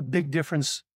a big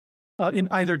difference in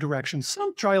either direction.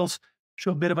 Some trials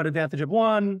show a bit of an advantage of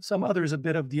one, some others a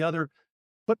bit of the other.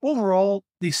 But overall,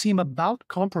 they seem about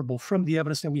comparable from the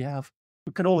evidence that we have,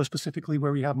 with canola specifically,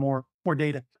 where we have more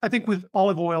data. I think with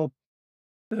olive oil,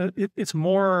 it's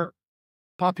more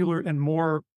popular and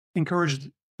more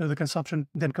encouraged the consumption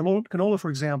than canola,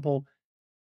 for example,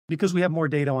 because we have more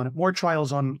data on it, more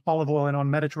trials on olive oil and on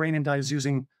Mediterranean diets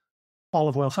using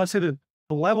olive oil. So I'd say that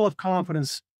the level of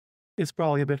confidence is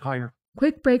probably a bit higher.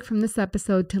 Quick break from this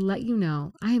episode to let you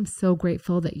know I am so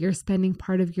grateful that you're spending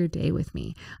part of your day with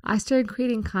me. I started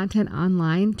creating content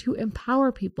online to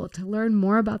empower people to learn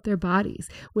more about their bodies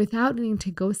without needing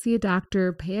to go see a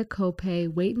doctor, pay a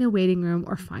copay, wait in a waiting room,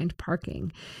 or find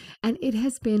parking. And it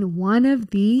has been one of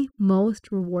the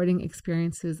most rewarding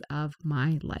experiences of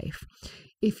my life.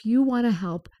 If you want to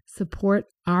help support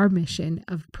our mission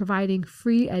of providing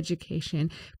free education,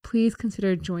 please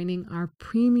consider joining our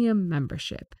premium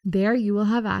membership. There you will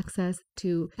have access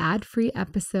to ad-free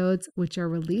episodes, which are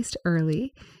released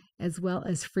early, as well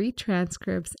as free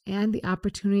transcripts and the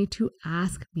opportunity to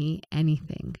ask me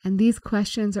anything. And these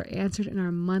questions are answered in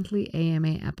our monthly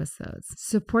AMA episodes.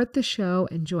 Support the show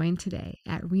and join today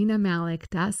at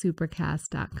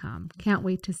renamalik.supercast.com. Can't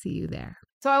wait to see you there.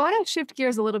 So I want to shift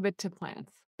gears a little bit to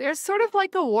plants. There's sort of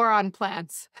like a war on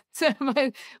plants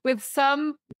with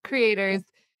some creators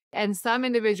and some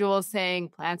individuals saying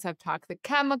plants have toxic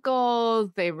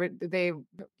chemicals, they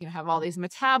have all these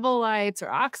metabolites or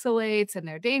oxalates, and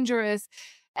they're dangerous.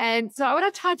 And so I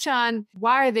want to touch on,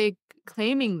 why are they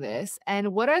claiming this,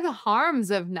 and what are the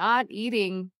harms of not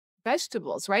eating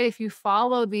vegetables, right? If you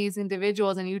follow these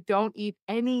individuals and you don't eat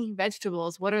any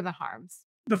vegetables, what are the harms?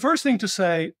 The first thing to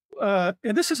say, and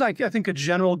this is, I think, a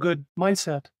general good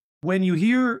mindset. When you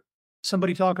hear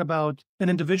somebody talk about an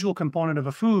individual component of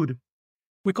a food,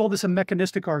 we call this a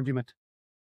mechanistic argument.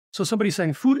 So somebody's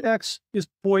saying food X is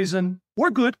poison or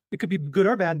good. It could be good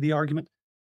or bad, the argument,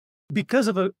 because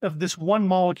of this one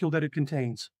molecule that it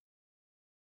contains.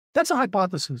 That's a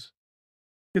hypothesis.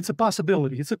 It's a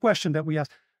possibility. It's a question that we ask.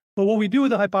 But what we do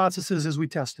with the hypothesis is we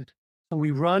test it. So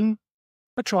we run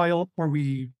a trial where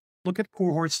we look at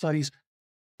cohort studies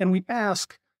and we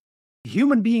ask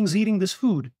human beings eating this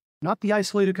food, not the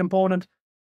isolated component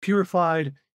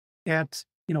purified at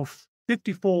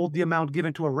 50-fold the amount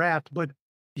given to a rat, but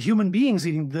human beings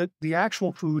eating the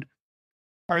actual food,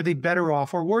 are they better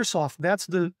off or worse off? That's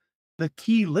the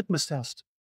key litmus test.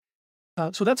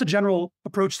 So that's a general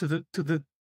approach to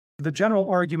the general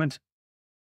argument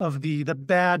of the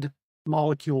bad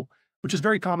molecule, which is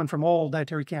very common from all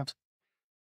dietary camps.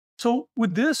 So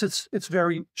with this, it's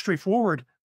very straightforward.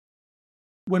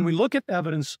 When we look at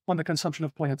evidence on the consumption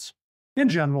of plants in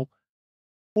general,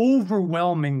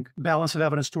 overwhelming balance of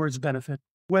evidence towards benefit,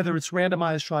 whether it's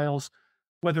randomized trials,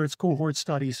 whether it's cohort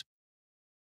studies,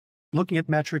 looking at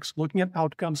metrics, looking at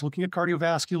outcomes, looking at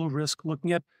cardiovascular risk,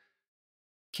 looking at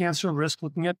cancer risk,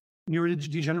 looking at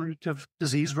neurodegenerative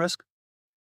disease risk.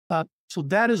 So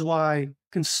that is why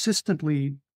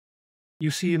consistently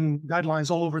you see in guidelines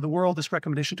all over the world this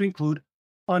recommendation to include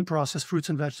unprocessed fruits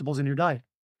and vegetables in your diet.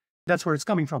 That's where it's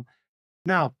coming from.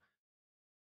 Now,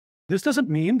 this doesn't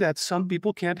mean that some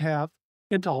people can't have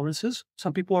intolerances.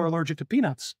 Some people are allergic to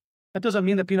peanuts. That doesn't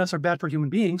mean that peanuts are bad for human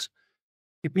beings.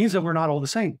 It means that we're not all the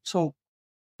same. So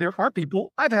there are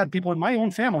people, I've had people in my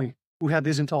own family who had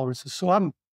these intolerances. So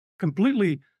I'm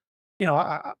completely,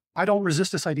 I don't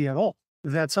resist this idea at all,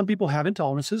 that some people have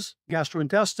intolerances,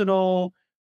 gastrointestinal,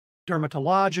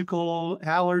 dermatological,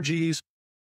 allergies,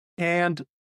 and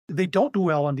they don't do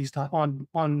well on these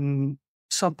on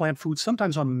some plant foods,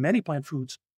 sometimes on many plant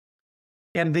foods.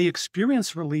 And they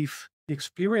experience relief, they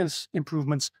experience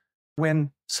improvements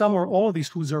when some or all of these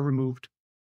foods are removed.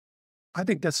 I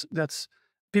think that's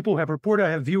people who have reported.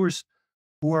 I have viewers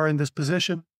who are in this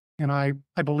position, and I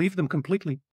believe them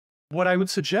completely. What I would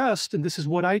suggest, and this is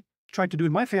what I tried to do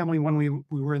in my family when we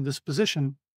were in this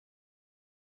position,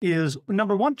 is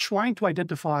number one, trying to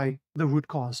identify the root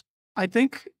cause. I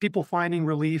think people finding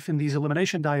relief in these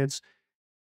elimination diets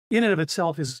in and of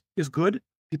itself is good.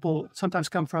 People sometimes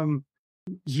come from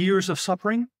years of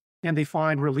suffering and they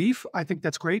find relief. I think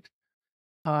that's great.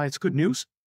 It's good news.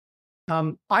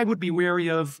 I would be wary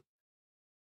of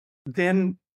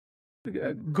then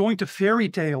going to fairy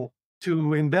tale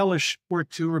to embellish or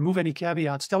to remove any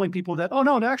caveats, telling people that, oh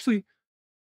no, actually,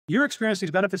 you're experiencing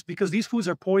these benefits because these foods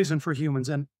are poison for humans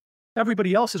and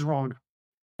everybody else is wrong.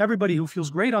 Everybody who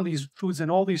feels great on these foods and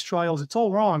all these trials, it's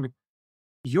all wrong.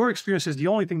 Your experience is the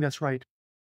only thing that's right.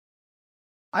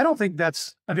 I don't think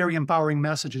that's a very empowering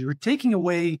message. You're taking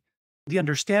away the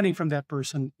understanding from that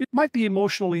person. It might be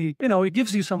emotionally, it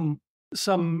gives you some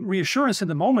reassurance in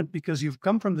the moment because you've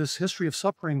come from this history of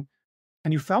suffering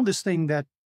and you found this thing that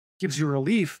gives you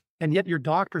relief, and yet your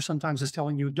doctor sometimes is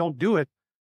telling you, don't do it.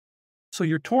 So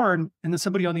you're torn, and then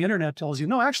somebody on the internet tells you,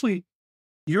 no, actually,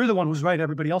 you're the one who's right,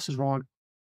 everybody else is wrong.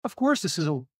 Of course, this is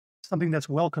something that's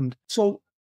welcomed. So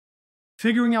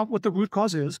figuring out what the root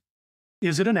cause is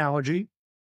it an allergy?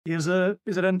 Is it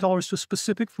an intolerance to a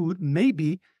specific food?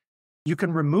 Maybe you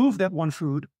can remove that one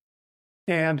food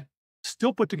and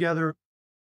still put together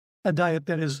a diet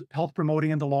that is health promoting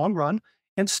in the long run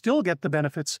and still get the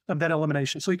benefits of that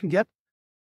elimination. So you can get,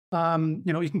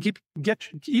 you can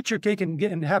eat your cake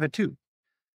and have it too.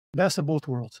 Best of both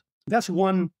worlds. That's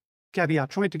one caveat,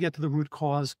 trying to get to the root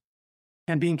cause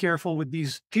and being careful with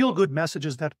these feel-good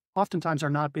messages that oftentimes are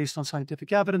not based on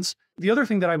scientific evidence. The other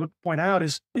thing that I would point out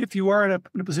is if you are in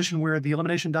a position where the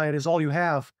elimination diet is all you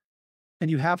have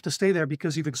and you have to stay there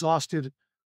because you've exhausted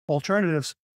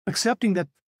alternatives, accepting that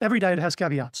every diet has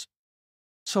caveats.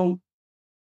 So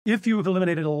if you've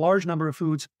eliminated a large number of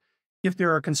foods, if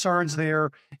there are concerns there,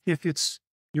 if it's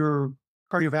your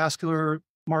cardiovascular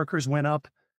markers went up,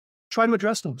 try to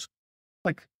address those.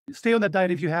 Like stay on that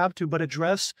diet if you have to, but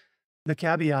address the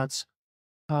caveats,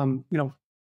 so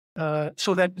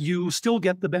that you still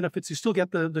get the benefits, you still get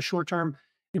the short-term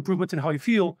improvements in how you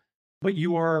feel, but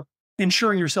you are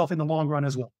ensuring yourself in the long run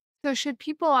as well. So should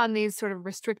people on these sort of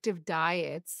restrictive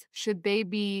diets, should they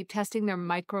be testing their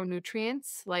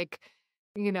micronutrients? Like,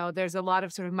 there's a lot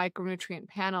of sort of micronutrient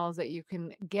panels that you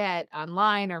can get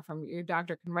online or from your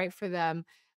doctor can write for them.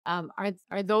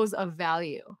 Are those of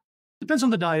value? Depends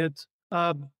on the diet.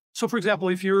 So for example,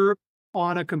 if you're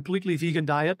on a completely vegan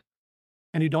diet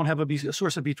and you don't have a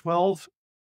source of B12,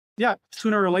 yeah,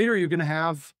 sooner or later, you're going to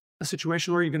have a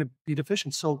situation where you're going to be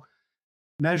deficient. So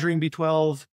measuring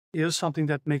B12 is something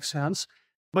that makes sense,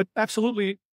 but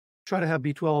absolutely try to have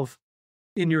B12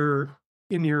 in your,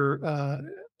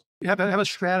 have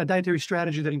a dietary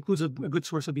strategy that includes a good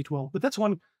source of B12. But that's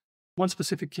one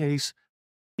specific case.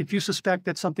 If you suspect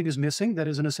that something is missing, that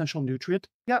is an essential nutrient,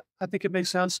 yeah, I think it makes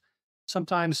sense.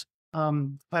 Sometimes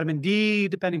vitamin D,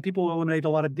 depending, people eliminate a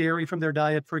lot of dairy from their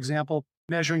diet, for example.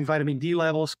 Measuring vitamin D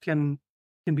levels can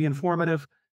be informative.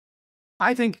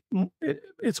 I think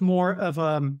it's more of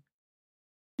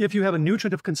if you have a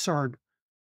nutrient of concern,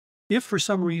 if for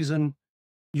some reason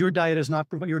your diet is not,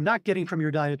 you're not getting from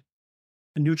your diet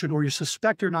a nutrient, or you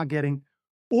suspect you're not getting,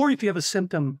 or if you have a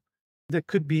symptom that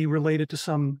could be related to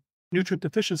some nutrient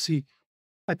deficiency,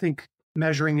 I think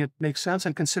measuring it makes sense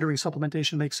and considering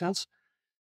supplementation makes sense.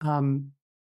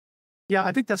 Yeah,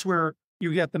 I think that's where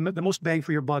you get the most bang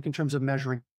for your buck in terms of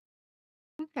measuring.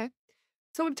 Okay.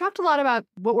 So we've talked a lot about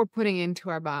what we're putting into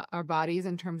our bodies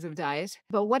in terms of diet,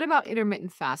 but what about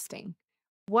intermittent fasting?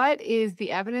 What is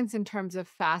the evidence in terms of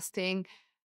fasting?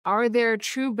 Are there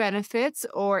true benefits,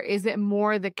 or is it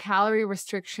more the calorie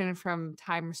restriction from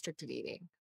time-restricted eating?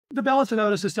 The balance of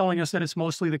evidence is telling us that it's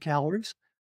mostly the calories.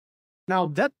 Now,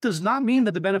 that does not mean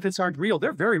that the benefits aren't real.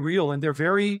 They're very real, and they're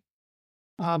very,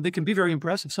 they can be very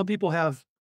impressive. Some people have,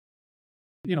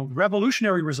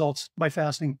 revolutionary results by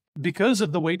fasting because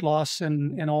of the weight loss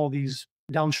and all these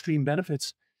downstream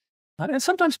benefits. And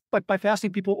sometimes by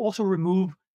fasting, people also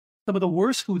remove some of the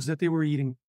worst foods that they were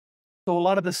eating. So a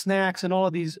lot of the snacks and a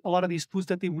lot of these foods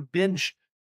that they would binge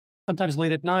sometimes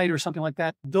late at night or something like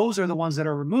that, those are the ones that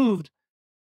are removed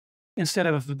instead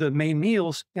of the main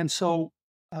meals. And so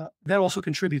that also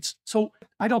contributes. So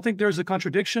I don't think there's a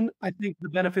contradiction. I think the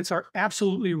benefits are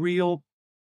absolutely real.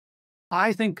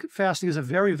 I think fasting is a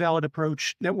very valid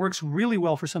approach that works really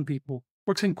well for some people,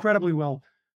 works incredibly well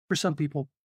for some people.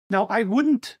 Now, I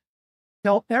wouldn't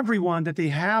tell everyone that they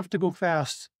have to go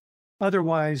fast,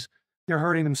 otherwise they're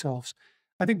hurting themselves.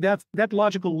 I think that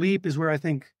logical leap is where I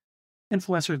think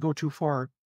influencers go too far.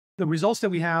 The results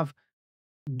that we have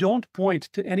don't point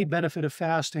to any benefit of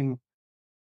fasting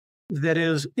that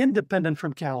is independent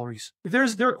from calories. There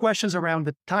are questions around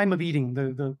the time of eating,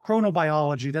 the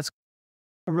chronobiology, that's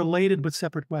a related but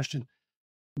separate question.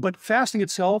 But fasting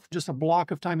itself, just a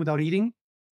block of time without eating,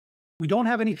 we don't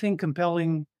have anything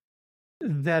compelling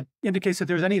that indicates that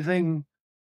there's anything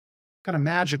kind of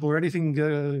magical or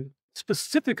anything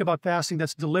specific about fasting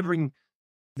that's delivering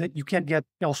that you can't get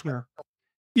elsewhere.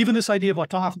 Even this idea of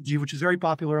autophagy, which is very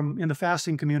popular in the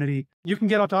fasting community, you can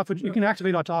get autophagy, you can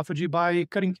activate autophagy by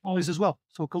cutting calories as well.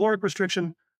 So caloric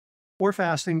restriction or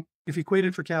fasting, if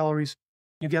equated for calories,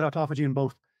 you get autophagy in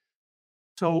both.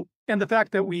 So, and the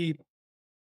fact that we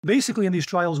basically in these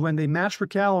trials, when they match for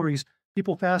calories,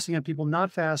 people fasting and people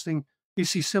not fasting, you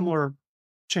see similar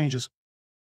changes.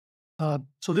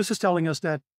 So this is telling us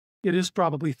that it is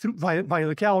probably via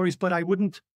the calories, but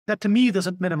that to me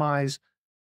doesn't minimize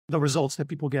the results that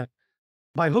people get.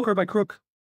 By hook or by crook,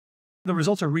 the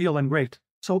results are real and great.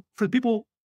 So for people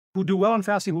who do well on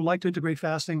fasting, who like to integrate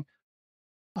fasting,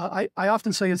 I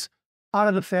often say it's out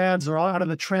of the fads or out of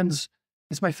the trends.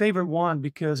 It's my favorite one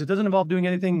because it doesn't involve doing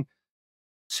anything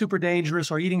super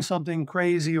dangerous or eating something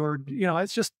crazy or,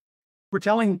 it's just, we're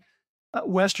telling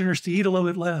Westerners to eat a little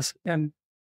bit less. And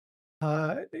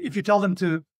if you tell them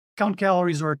to count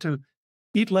calories or to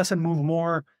eat less and move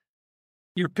more,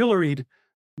 you're pilloried.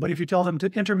 But if you tell them to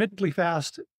intermittently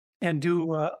fast and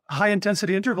do high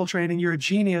intensity interval training, you're a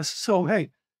genius. So,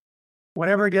 hey,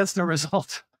 whatever gets the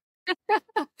result.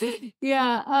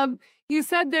 Yeah. You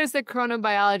said there's a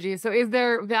chronobiology. So is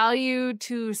there value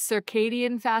to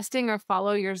circadian fasting or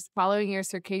following your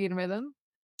circadian rhythm?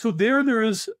 So there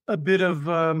is a bit of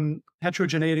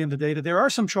heterogeneity in the data. There are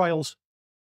some trials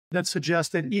that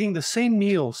suggest that eating the same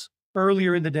meals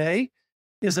earlier in the day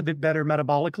is a bit better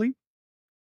metabolically.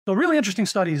 So really interesting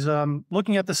studies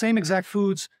looking at the same exact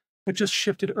foods, but just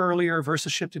shifted earlier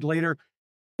versus shifted later.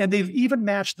 And they've even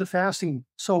matched the fasting.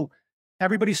 So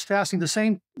everybody's fasting the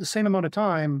same amount of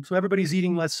time. So everybody's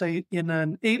eating, let's say, in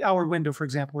an 8-hour window, for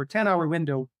example, or 10-hour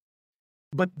window,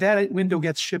 but that window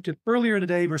gets shifted earlier in the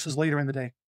day versus later in the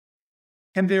day.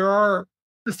 And there are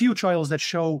a few trials that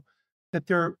show that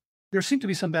there seem to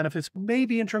be some benefits,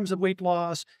 maybe in terms of weight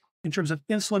loss, in terms of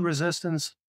insulin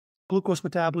resistance, glucose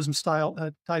metabolism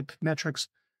type metrics,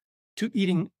 to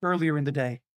eating earlier in the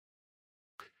day.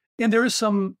 And there is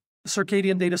some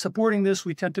circadian data supporting this.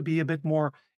 We tend to be a bit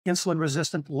more insulin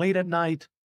resistant late at night.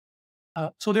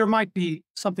 So there might be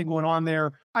something going on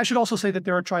there. I should also say that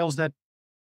there are trials that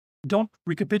don't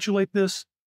recapitulate this,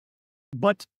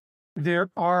 but there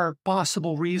are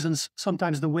possible reasons.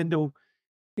 Sometimes the window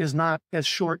is not as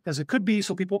short as it could be.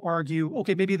 So people argue,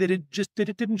 okay, maybe they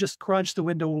didn't just crunch the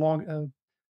window long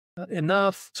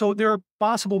enough. So there are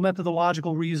possible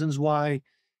methodological reasons why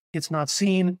it's not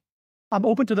seen. I'm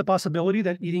open to the possibility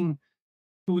that eating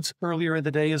foods earlier in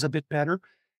the day is a bit better.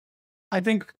 I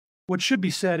think what should be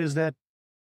said is that,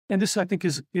 and this I think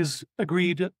is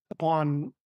agreed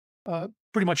upon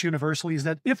pretty much universally, is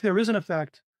that if there is an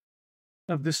effect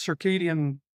of this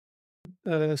circadianicity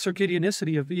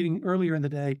of eating earlier in the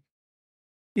day,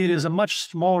 it is a much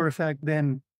smaller effect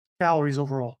than calories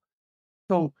overall.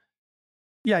 So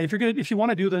yeah, if you want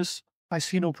to do this, I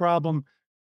see no problem,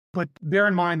 but bear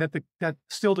in mind that the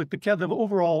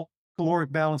overall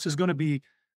caloric balance is going to be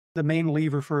the main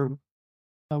lever for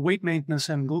weight maintenance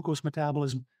and glucose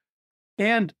metabolism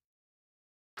and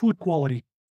food quality.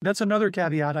 That's another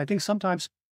caveat. I think sometimes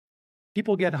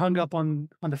people get hung up on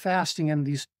the fasting and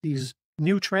these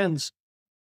new trends,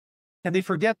 and they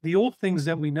forget the old things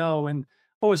that we know. And,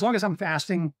 oh, as long as I'm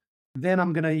fasting, then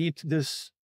I'm going to eat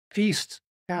this feast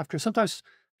after. Sometimes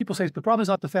people say the problem is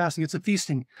not the fasting, it's the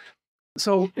feasting.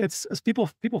 So it's as people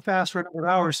fast for a number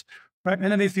of hours, right?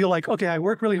 And then they feel like, okay, I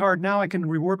work really hard, now I can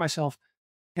reward myself.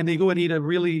 And they go and eat a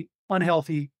really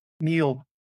unhealthy meal.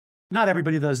 Not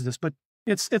everybody does this, but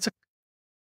it's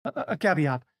a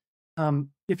caveat.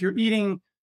 If you're eating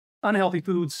unhealthy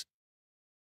foods,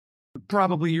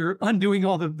 probably you're undoing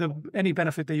all any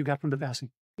benefit that you got from the fasting.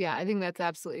 Yeah, I think that's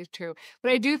absolutely true.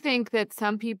 But I do think that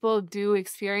some people do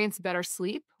experience better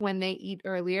sleep when they eat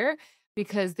earlier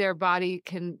because their body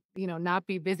can, not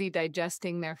be busy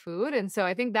digesting their food. And so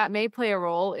I think that may play a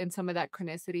role in some of that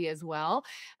chronicity as well.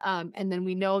 And then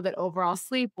we know that overall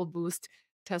sleep will boost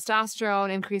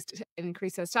testosterone. Increased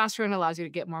testosterone allows you to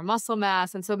get more muscle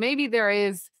mass. And so maybe there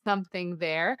is something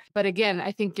there. But again,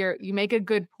 I think you make a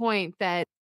good point that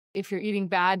if you're eating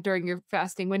bad during your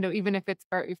fasting window, or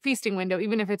your feasting window,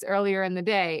 even if it's earlier in the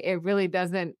day, it really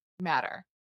doesn't matter.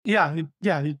 Yeah.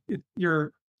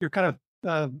 You're kind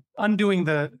of undoing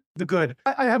the good.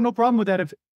 I have no problem with that.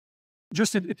 If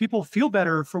people feel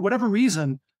better for whatever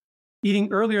reason,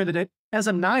 eating earlier in the day. As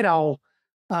a night owl,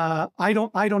 I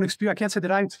can't say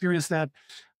that I experienced that,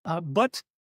 but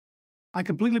I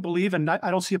completely believe, and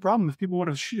I don't see a problem if people want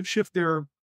to shift their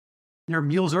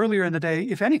meals earlier in the day.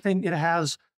 If anything, it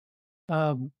has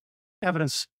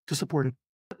evidence to support it.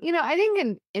 I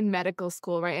think in medical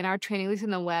school, right, in our training, at least in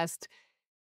the West,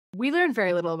 we learn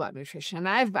very little about nutrition.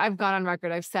 I've gone on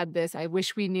record. I've said this. I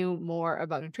wish we knew more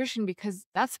about nutrition because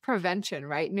that's prevention,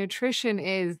 right? Nutrition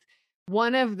is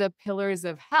one of the pillars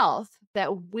of health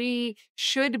that we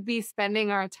should be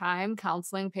spending our time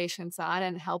counseling patients on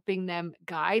and helping them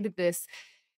guide this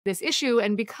issue.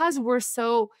 And because we're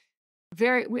so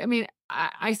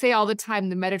I say all the time,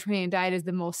 the Mediterranean diet is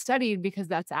the most studied because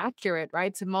that's accurate,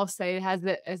 right? It's the most studied. It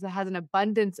has an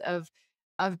abundance of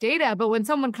data. But when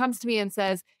someone comes to me and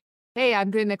says, hey,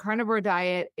 I'm doing the carnivore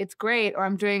diet, it's great, or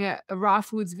I'm doing a raw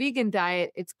foods vegan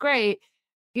diet, it's great.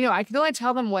 I can only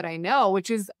tell them what I know, which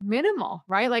is minimal,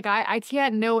 right? Like I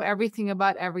can't know everything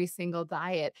about every single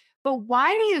diet. But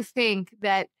why do you think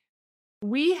that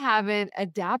we haven't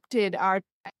adapted our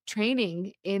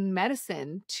training in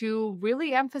medicine to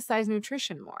really emphasize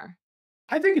nutrition more?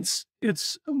 I think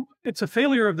it's a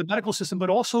failure of the medical system, but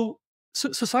also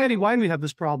society. Why do we have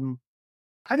this problem?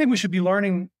 I think we should be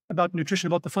learning about nutrition,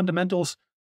 about the fundamentals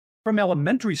from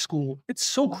elementary school. It's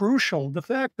so crucial. The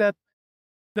fact that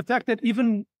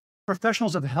even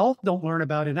professionals of health don't learn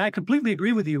about it. And I completely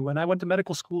agree with you. When I went to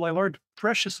medical school, I learned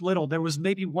precious little. There was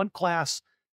maybe one class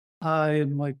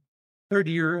in my third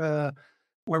year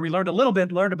where we learned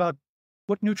about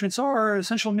what nutrients are,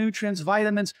 essential nutrients,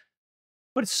 vitamins,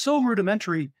 but it's so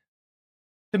rudimentary.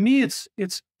 To me,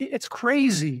 it's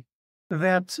crazy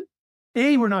that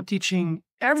we're not teaching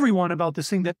everyone about this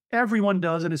thing that everyone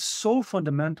does and is so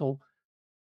fundamental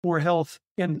for health.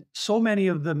 And so many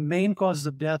of the main causes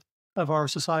of death of our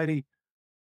society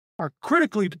are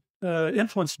critically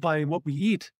influenced by what we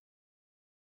eat.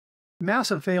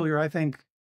 Massive failure, I think,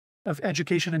 of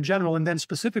education in general, and then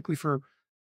specifically for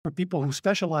people who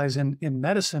specialize in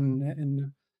medicine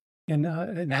and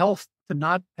in health, to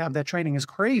not have that training is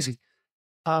crazy.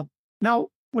 Now,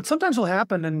 what sometimes will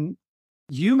happen, and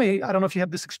I don't know if you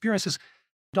have this experience, is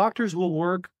doctors will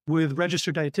work with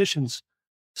registered dietitians.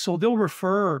 So they'll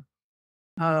refer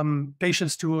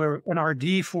patients to an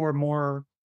RD for more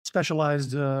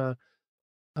specialized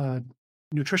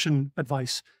nutrition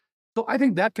advice. So I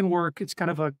think that can work. It's kind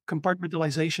of a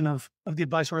compartmentalization of the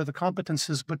advice or the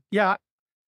competences. But yeah,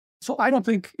 so I don't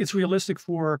think it's realistic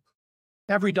for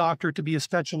every doctor to be a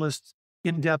specialist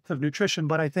in depth of nutrition,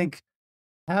 but I think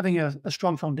having a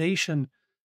strong foundation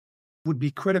would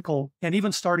be critical. And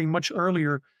even starting much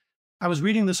earlier, I was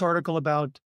reading this article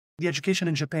about the education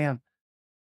in Japan,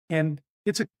 and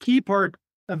it's a key part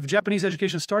of Japanese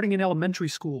education starting in elementary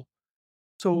school.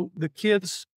 So the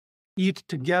kids eat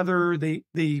together,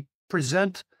 they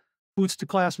present foods to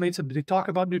classmates, and they talk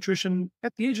about nutrition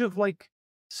at the age of like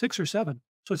 6 or 7.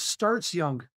 So it starts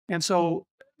young. And so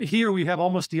here we have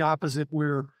almost the opposite,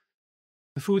 where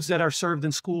the foods that are served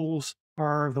in schools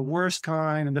are the worst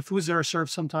kind, and the foods that are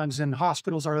served sometimes in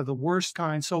hospitals are the worst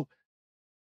kind. So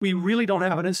we really don't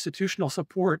have an institutional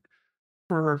support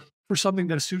for something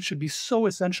that should be so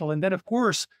essential. And then, of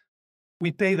course,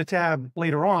 we pay the tab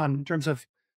later on in terms of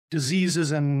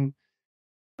diseases and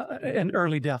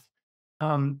early death.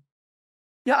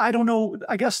 Yeah, I don't know.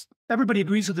 I guess everybody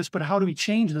agrees with this, but how do we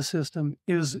change the system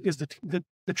is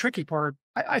the tricky part.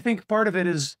 I think part of it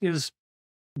is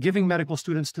giving medical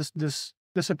students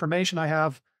this information. I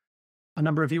have a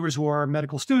number of viewers who are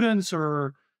medical students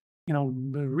or,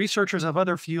 researchers of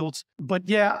other fields. But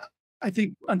yeah, I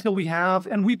think until we have,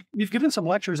 and we've given some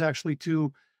lectures actually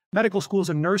to medical schools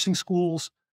and nursing schools,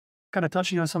 kind of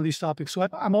touching on some of these topics. So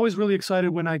I'm always really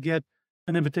excited when I get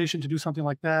an invitation to do something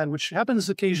like that, which happens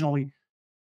occasionally,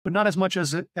 but not as much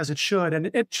as it should.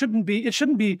 And it shouldn't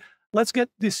be, let's get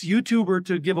this YouTuber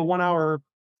to give a 1-hour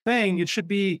thing. It should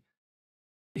be,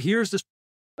 here's this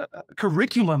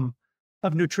curriculum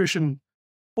of nutrition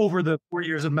over the 4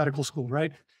 years of medical school,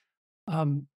 right?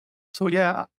 So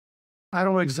yeah, I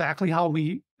don't know exactly how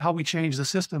we change the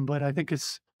system, but I think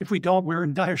if we don't, we're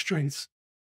in dire straits.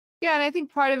 Yeah, and I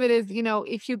think part of it is,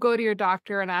 if you go to your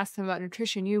doctor and ask them about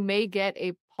nutrition, you may get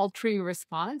a paltry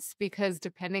response because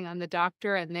depending on the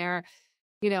doctor and their,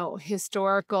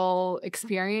 historical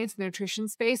experience in the nutrition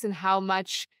space and how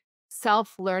much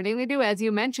self-learning they do. As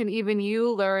you mentioned, even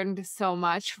you learned so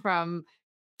much from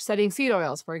studying seed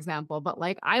oils, for example. But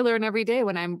like I learn every day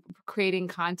when I'm creating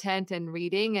content and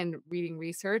reading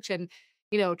research and,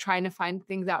 trying to find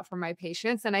things out for my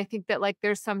patients. And I think that like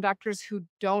there's some doctors who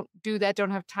don't do that, don't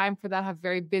have time for that, have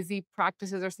very busy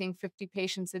practices, are seeing 50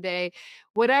 patients a day,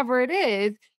 whatever it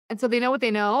is. And so they know what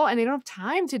they know and they don't have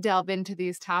time to delve into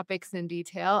these topics in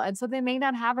detail. And so they may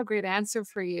not have a great answer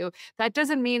for you. That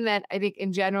doesn't mean that I think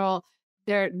in general,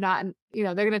 they're not,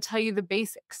 they're going to tell you the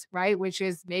basics, right? Which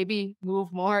is maybe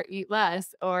move more, eat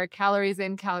less, or calories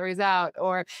in, calories out,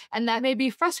 and that may be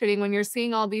frustrating when you're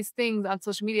seeing all these things on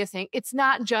social media saying it's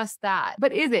not just that.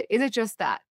 But is it? Is it just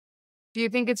that? Do you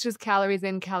think it's just calories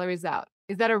in, calories out?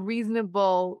 Is that a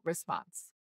reasonable response?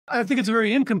 I think it's a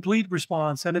very incomplete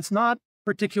response, and it's not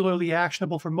particularly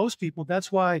actionable for most people.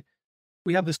 That's why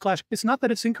we have this clash. It's not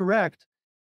that it's incorrect.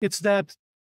 It's that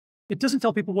it doesn't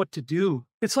tell people what to do.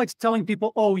 It's like telling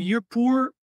people, oh, you're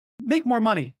poor, make more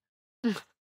money.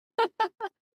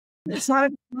 It's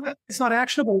not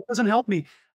actionable. It doesn't help me.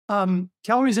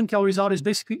 Calories in, calories out is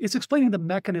basically, it's explaining the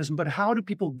mechanism, but how do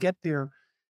people get there?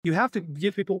 You have to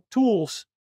give people tools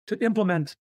to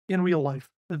implement in real life.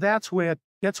 That's where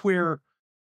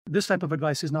this type of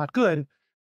advice is not good.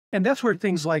 And that's where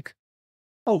things like,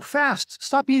 oh, fast,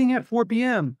 stop eating at 4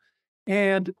 p.m.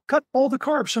 and cut all the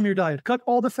carbs from your diet, cut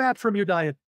all the fat from your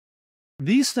diet.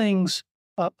 These things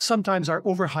sometimes are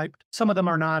overhyped. Some of them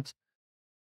are not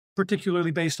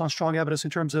particularly based on strong evidence in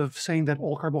terms of saying that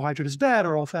all carbohydrate is bad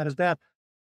or all fat is bad.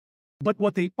 But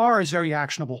what they are is very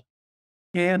actionable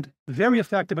and very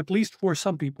effective, at least for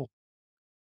some people.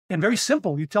 And very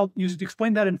simple. You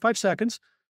explain that in 5 seconds.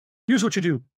 Here's what you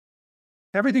do.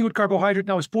 Everything with carbohydrate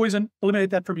now is poison. Eliminate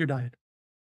that from your diet.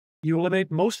 You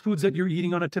eliminate most foods that you're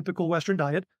eating on a typical Western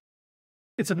diet.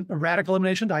 It's a radical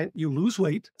elimination diet. You lose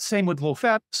weight. Same with low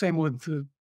fat. Same with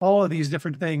all of these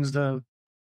different things. The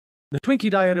Twinkie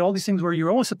diet, all these things where you're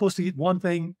only supposed to eat one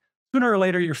thing. Sooner or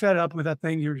later, you're fed up with that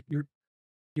thing. You're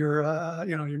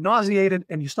nauseated,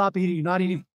 and you stop eating. You're not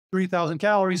eating 3,000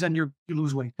 calories, and you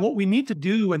lose weight. What we need to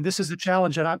do, and this is the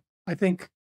challenge, and I think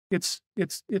it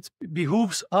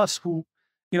behooves us who,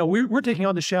 we're taking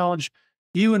on the challenge,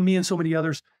 you and me and so many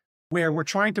others, where we're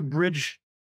trying to bridge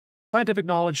scientific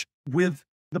knowledge with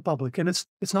the public. And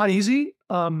it's not easy,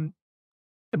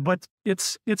 but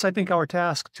it's I think our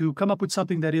task to come up with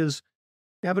something that is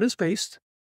evidence-based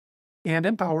and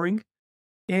empowering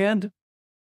and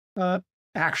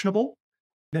actionable,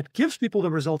 that gives people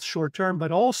the results short-term,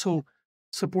 but also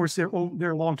supports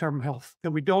their long-term health,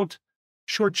 that we don't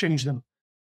shortchange them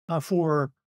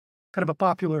for kind of a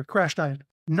popular crash diet.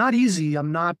 Not easy.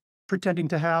 I'm not pretending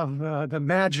to have the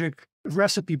magic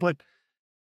recipe, but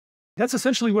that's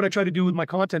essentially what I try to do with my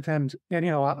content. And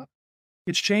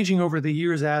it's changing over the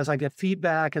years as I get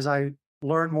feedback, as I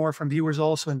learn more from viewers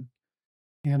also.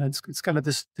 And it's kind of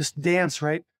this dance,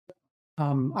 right?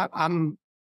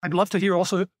 I'd love to hear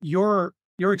also your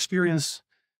experience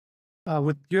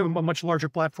with, you have a much larger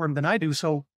platform than I do.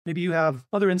 So maybe you have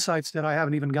other insights that I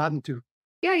haven't even gotten to.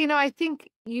 Yeah, I think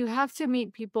you have to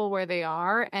meet people where they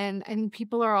are, and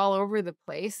people are all over the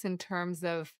place in terms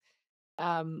of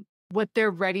what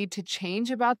they're ready to change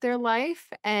about their life.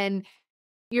 And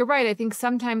you're right. I think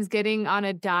sometimes getting on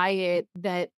a diet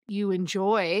that you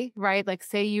enjoy, right? Like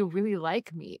say you really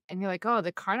like meat and you're like, oh,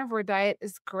 the carnivore diet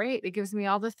is great. It gives me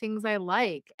all the things I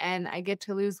like and I get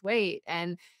to lose weight.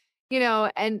 And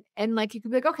and like you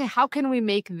could be like, okay, how can we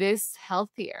make this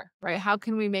healthier, right? How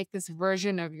can we make this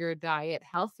version of your diet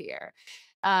healthier?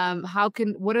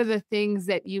 What are the things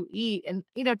that you eat? And,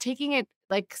 taking it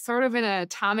like sort of in an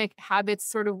atomic habits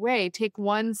sort of way, take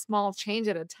one small change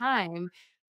at a time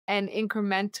and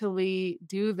incrementally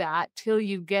do that till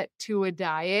you get to a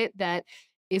diet that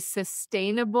is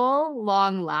sustainable,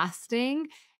 long lasting,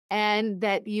 and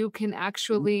that you can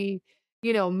actually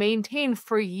maintain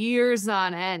for years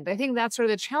on end. I think that's sort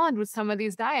of the challenge with some of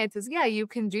these diets is, yeah, you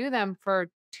can do them for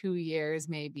 2 years,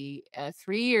 maybe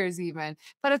 3 years even.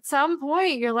 But at some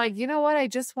point you're like, you know what? I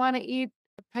just want to eat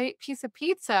a piece of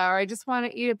pizza or I just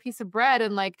want to eat a piece of bread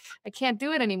and like, I can't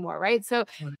do it anymore. Right. So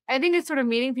Right. I think it's sort of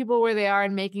meeting people where they are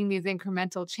and making these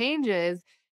incremental changes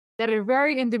that are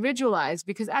very individualized,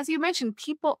 because as you mentioned,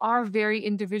 people are very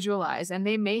individualized and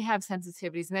they may have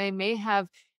sensitivities and they may have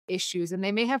issues and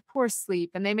they may have poor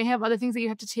sleep and they may have other things that you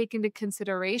have to take into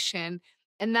consideration.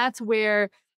 And that's where,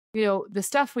 the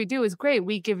stuff we do is great.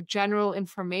 We give general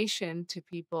information to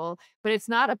people, but it's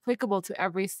not applicable to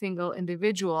every single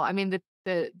individual. I mean,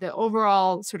 the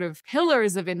overall sort of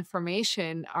pillars of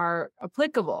information are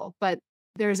applicable, but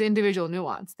there's individual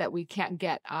nuance that we can't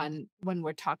get on when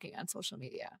we're talking on social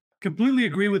media. Completely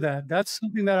agree with that. That's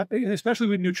something that, especially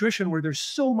with nutrition, where there's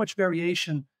so much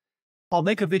variation. I'll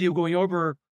make a video going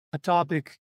over a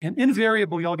topic, and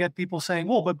invariably I'll get people saying,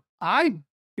 well, but I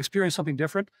experienced something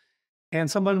different, and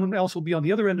someone else will be on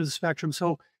the other end of the spectrum.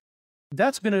 So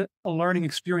that's been a learning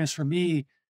experience for me,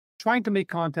 trying to make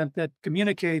content that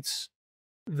communicates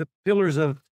the pillars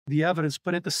of the evidence,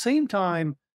 but at the same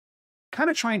time, kind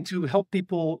of trying to help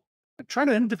people, trying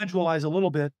to individualize a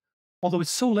little bit, although it's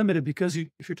so limited because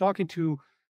if you're talking to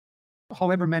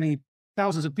however many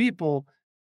thousands of people,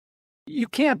 you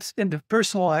can't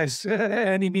personalize at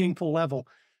any meaningful level.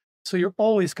 So you're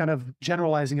always kind of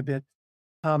generalizing a bit.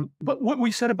 But what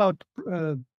we said about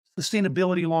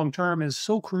sustainability long term is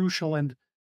so crucial. And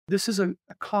this is a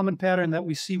common pattern that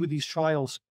we see with these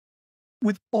trials,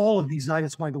 with all of these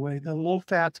diets, by the way, the low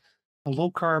fat, the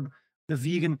low carb, the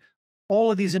vegan,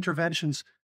 all of these interventions.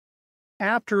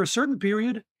 After a certain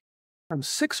period, from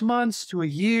 6 months to a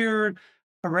year,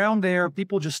 around there,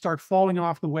 people just start falling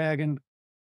off the wagon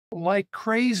like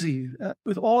crazy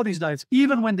with all of these diets,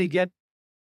 even when they get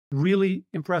really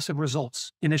impressive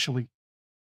results initially.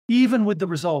 Even with the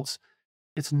results,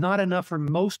 it's not enough for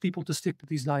most people to stick to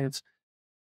these diets.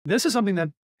 This is something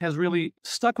that has really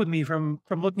stuck with me from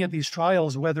looking at these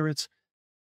trials, whether it's,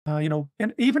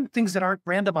 and even things that aren't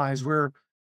randomized, where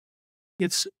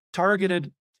it's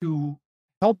targeted to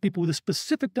help people with a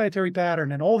specific dietary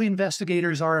pattern, and all the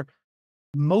investigators are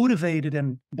motivated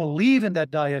and believe in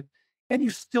that diet, and you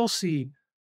still see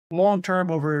long-term,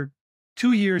 over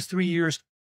 2 years, 3 years,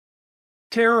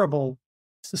 terrible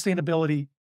sustainability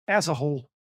as a whole.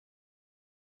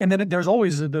 And then there's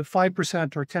always the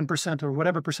 5% or 10% or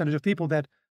whatever percentage of people that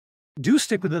do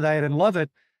stick with the diet and love it.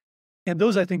 And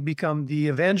those, I think, become the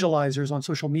evangelizers on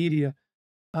social media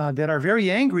that are very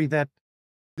angry that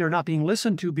they're not being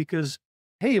listened to because,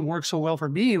 hey, it works so well for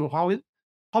me.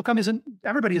 How come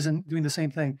everybody isn't doing the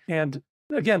same thing? And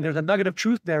again, there's a nugget of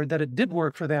truth there that it did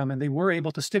work for them and they were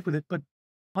able to stick with it. But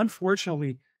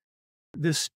unfortunately,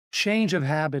 this change of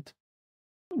habit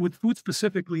with food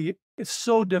specifically, it's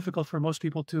so difficult for most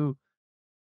people to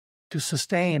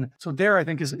sustain. So there, I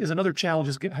think, is another challenge,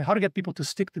 is how to get people to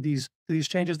stick to these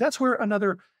changes. That's where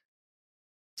another,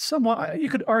 somewhat, you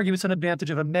could argue it's an advantage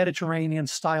of a Mediterranean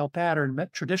style pattern,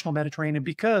 traditional Mediterranean,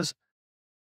 because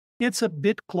it's a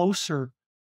bit closer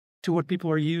to what people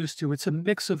are used to. It's a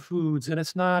mix of foods, and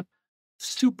it's not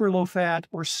super low fat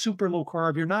or super low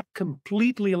carb. You're not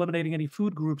completely eliminating any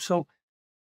food group. So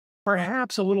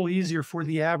perhaps a little easier for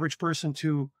the average person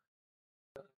to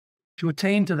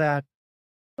attain to that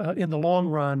in the long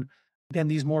run than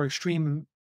these more extreme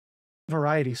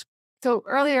varieties. So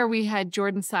earlier we had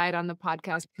Jordan Side on the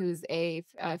podcast, who's a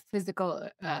physical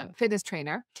fitness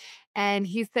trainer. And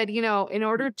he said, in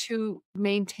order to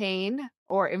maintain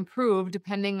or improve,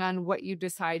 depending on what you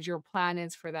decide your plan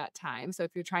is for that time. So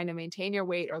if you're trying to maintain your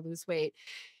weight or lose weight,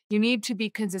 you need to be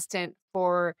consistent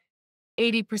for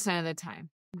 80% of the time.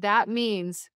 That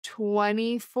means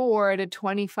 24 to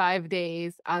 25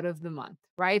 days out of the month,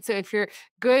 right? So if you're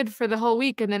good for the whole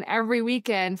week and then every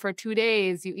weekend for 2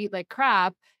 days you eat like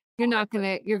crap, you're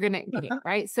gonna gain,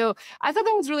 right? So I thought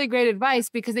that was really great advice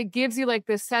because it gives you like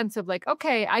this sense of like,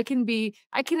 okay, I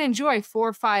can enjoy 4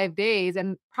 or 5 days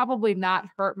and probably not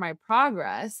hurt my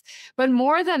progress. But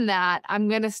more than that, I'm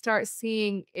gonna start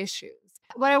seeing issues.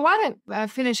 What I want to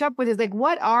finish up with is like,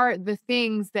 what are the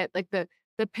things that like the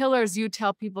pillars you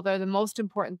tell people that are the most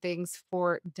important things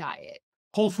for diet?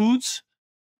 Whole foods,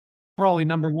 probably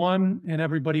number one, and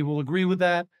everybody will agree with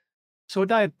that. So a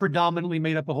diet predominantly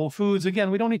made up of whole foods.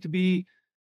 Again, we don't need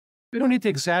to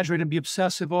exaggerate and be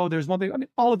obsessive. Oh, there's one thing. I mean,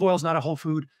 olive oil is not a whole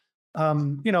food.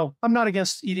 I'm not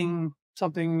against eating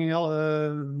something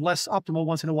less optimal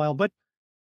once in a while, but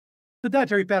the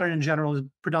dietary pattern in general is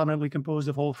predominantly composed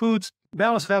of whole foods.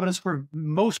 Balance of evidence for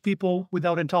most people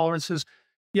without intolerances.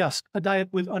 Yes, a diet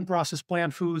with unprocessed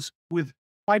plant foods, with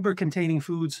fiber-containing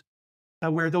foods,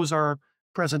 where those are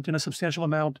present in a substantial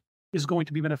amount, is going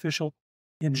to be beneficial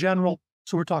in general.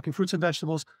 So we're talking fruits and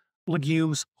vegetables,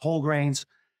 legumes, whole grains.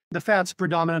 The fats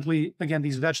predominantly, again,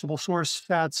 these vegetable source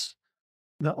fats,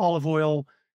 the olive oil,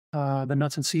 the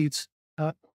nuts and seeds,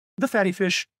 the fatty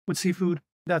fish with seafood.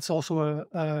 That's also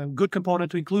a good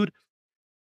component to include.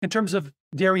 In terms of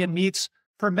dairy and meats,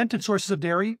 fermented sources of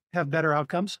dairy have better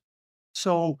outcomes.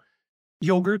 So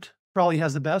yogurt probably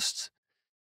has the best.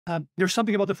 There's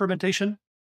something about the fermentation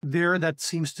there that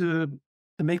seems to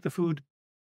make the food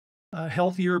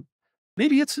healthier.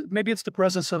 Maybe it's the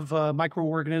presence of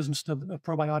microorganisms, of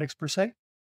probiotics per se,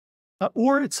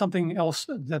 or it's something else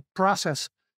that process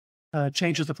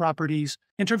changes the properties.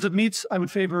 In terms of meats, I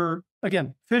would favor,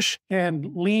 again, fish and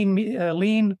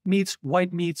lean meats,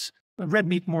 white meats, red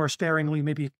meat more sparingly,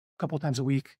 maybe a couple of times a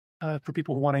week for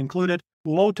people who want to include it.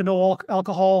 Low to no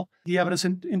alcohol. The evidence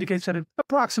indicates that it's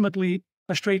approximately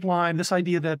a straight line. This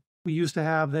idea that we used to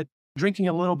have that drinking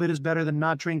a little bit is better than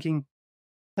not drinking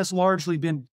has largely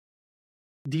been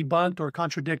debunked or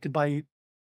contradicted by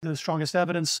the strongest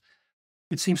evidence.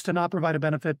 It seems to not provide a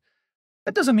benefit.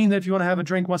 That doesn't mean that if you want to have a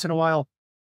drink once in a while,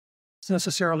 it's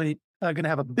necessarily going to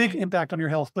have a big impact on your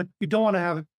health, but you don't want to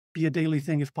have it be a daily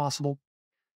thing if possible,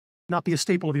 not be a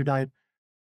staple of your diet.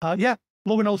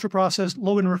 Low in ultra processed,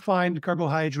 low in refined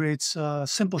carbohydrates,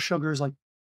 simple sugars like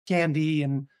candy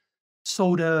and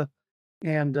soda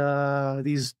and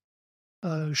these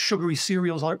sugary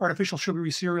cereals, artificial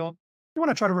sugary cereal. You want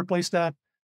to try to replace that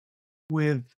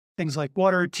with things like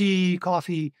water, tea,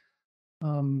 coffee,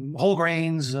 whole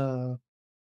grains,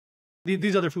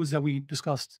 these other foods that we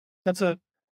discussed. That's a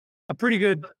pretty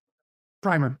good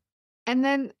primer. And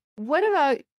then what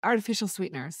about artificial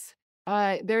sweeteners?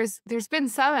 There's been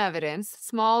some evidence,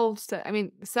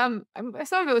 some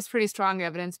of it was pretty strong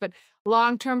evidence, but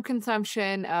long-term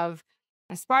consumption of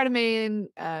aspartame,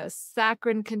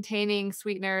 saccharin-containing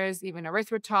sweeteners, even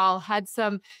erythritol, had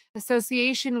some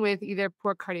association with either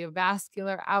poor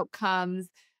cardiovascular outcomes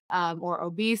or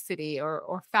obesity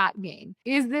or fat gain.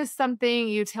 Is this something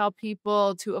you tell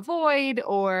people to avoid?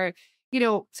 Or,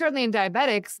 certainly in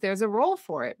diabetics, there's a role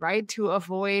for it, right? To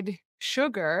avoid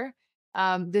sugar.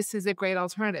 This is a great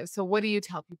alternative. So what do you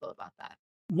tell people about that?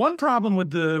 One problem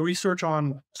with the research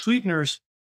on sweeteners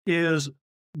is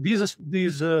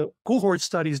these cohort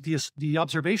studies, the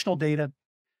observational data,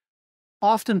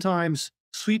 oftentimes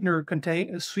sweetener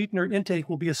intake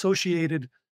will be associated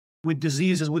with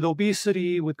diseases, with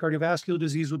obesity, with cardiovascular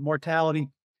disease, with mortality.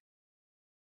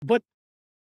 But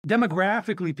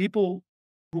demographically, people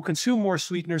who consume more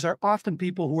sweeteners are often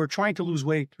people who are trying to lose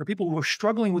weight or people who are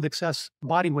struggling with excess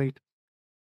body weight.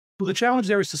 So the challenge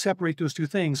there is to separate those two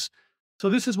things. So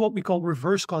this is what we call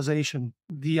reverse causation.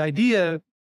 The idea,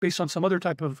 based on some other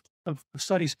type of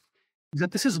studies, is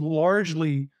that this is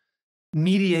largely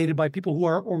mediated by people who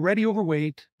are already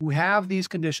overweight, who have these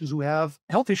conditions, who have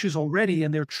health issues already,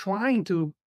 and they're trying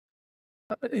to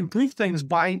improve things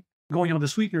by going on the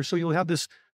sweeteners. So you'll have this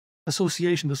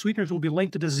association. The sweeteners will be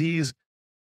linked to disease,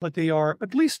 but they are,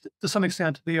 at least to some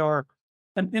extent, they are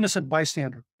an innocent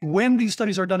bystander. When these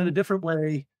studies are done in a different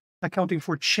way, accounting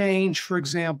for change, for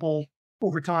example,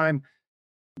 over time,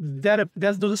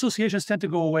 those associations tend to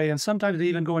go away, and sometimes they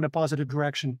even go in a positive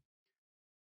direction.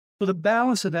 So the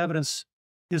balance of evidence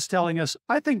is telling us,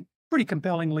 I think pretty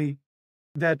compellingly,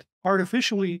 that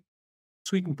artificially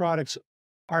sweetened products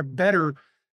are better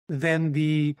than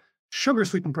the sugar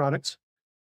sweetened products.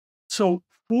 So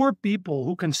for people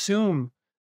who consume,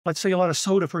 let's say, a lot of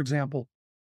soda, for example,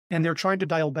 and they're trying to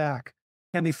dial back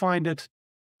and they find it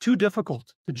too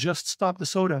difficult to just stop the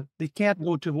soda, they can't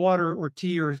go to water or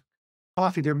tea or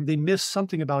coffee. They miss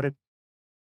something about it.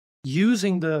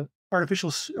 Using the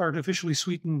artificially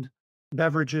sweetened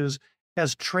beverages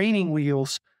as training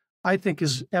wheels, I think,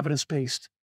 is evidence-based.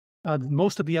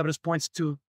 Most of the evidence points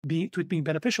to it being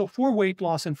beneficial for weight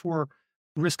loss and for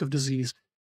risk of disease.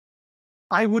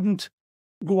 I wouldn't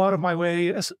go out of my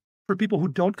way for people who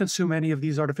don't consume any of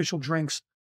these artificial drinks.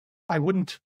 I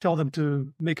wouldn't tell them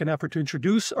to make an effort to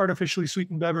introduce artificially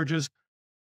sweetened beverages.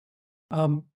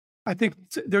 I think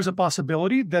there's a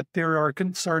possibility that there are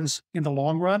concerns in the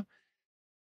long run.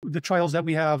 The trials that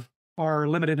we have are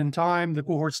limited in time. The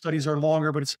cohort studies are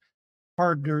longer, but it's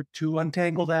harder to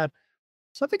untangle that.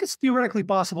 So I think it's theoretically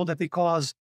possible that they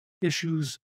cause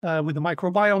issues with the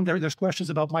microbiome. There's questions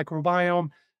about microbiome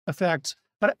effects,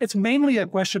 but it's mainly a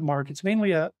question mark. It's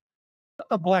mainly a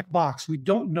black box. We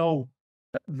don't know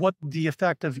what the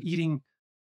effect of eating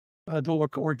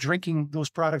or drinking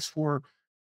those products for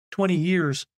 20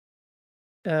 years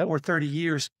or 30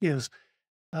 years is.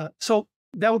 So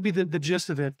that would be the gist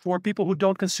of it. For people who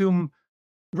don't consume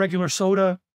regular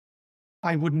soda,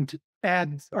 I wouldn't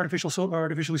add artificial soda or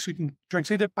artificially sweetened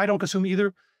drinks either. I don't consume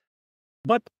either,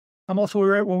 but I'm also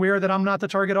aware that I'm not the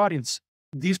target audience.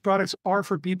 These products are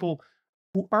for people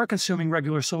who are consuming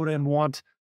regular soda and want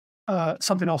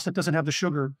something else that doesn't have the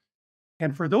sugar.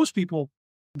 And for those people,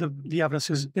 the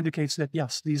evidence indicates that,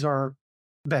 yes, these are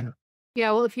better.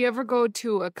 Yeah, well, if you ever go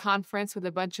to a conference with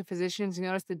a bunch of physicians, you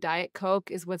notice the Diet Coke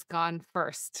is what's gone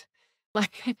first.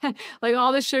 Like, like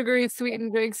all the sugary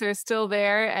sweetened drinks are still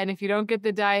there. And if you don't get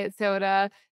the diet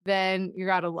soda, then you're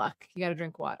out of luck. You got to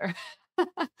drink water.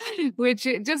 Which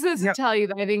just is to tell you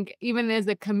that I think even as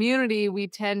a community, we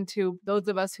tend to, those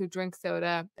of us who drink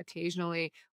soda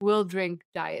occasionally will drink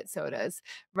diet sodas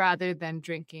rather than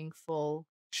drinking full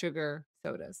sugar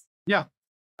sodas. Yeah.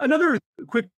 Another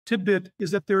quick tidbit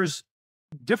is that there's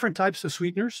different types of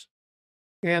sweeteners.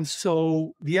 And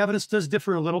so the evidence does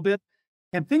differ a little bit.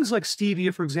 And things like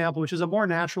stevia, for example, which is a more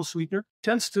natural sweetener,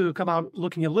 tends to come out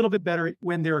looking a little bit better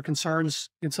when there are concerns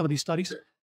in some of these studies.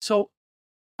 So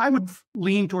I would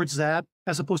lean towards that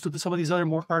as opposed to some of these other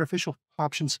more artificial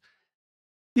options.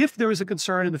 If there is a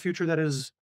concern in the future that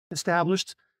is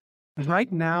established, right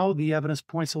now the evidence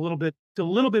points a little bit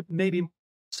maybe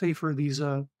safer these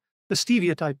the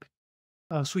stevia type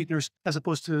sweeteners as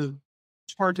opposed to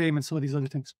aspartame and some of these other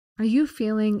things. Are you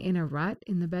feeling in a rut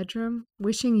in the bedroom,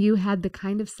 wishing you had the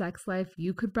kind of sex life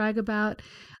you could brag about?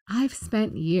 I've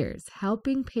spent years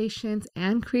helping patients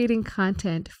and creating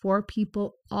content for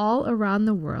people all around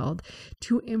the world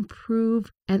to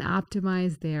improve and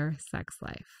optimize their sex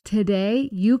life. Today,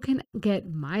 you can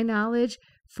get my knowledge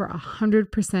for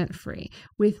 100% free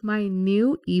with my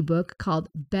new ebook called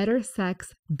Better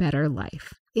Sex, Better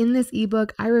Life. In this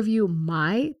ebook, I review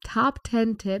my top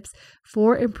 10 tips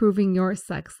for improving your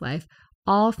sex life,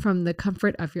 all from the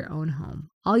comfort of your own home.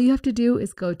 All you have to do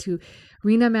is go to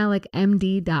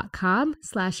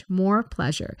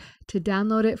renamalikmd.com/morepleasure to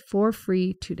download it for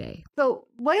free today. So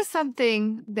what is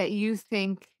something that you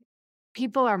think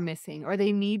people are missing or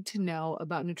they need to know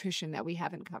about nutrition that we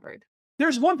haven't covered?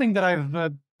 There's one thing that I've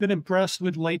been impressed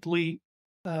with lately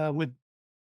with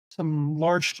some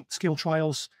large-scale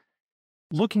trials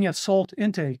looking at salt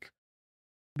intake,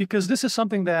 because this is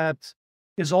something that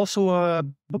is also a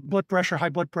high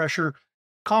blood pressure,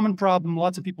 common problem.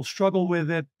 Lots of people struggle with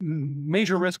it,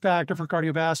 major risk factor for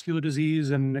cardiovascular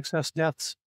disease and excess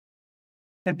deaths.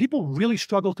 And people really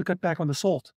struggle to cut back on the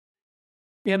salt.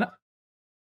 And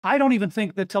I don't even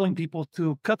think that telling people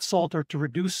to cut salt or to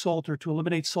reduce salt or to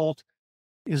eliminate salt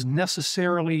is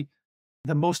necessarily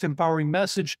the most empowering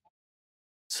message.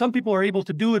 Some people are able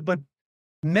to do it, but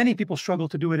many people struggle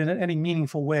to do it in any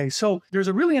meaningful way. So there's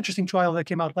a really interesting trial that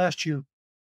came out last year.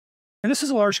 And this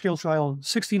is a large-scale trial,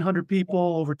 1,600 people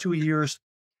over 2 years.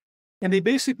 And they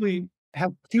basically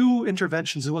have two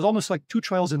interventions. It was almost like two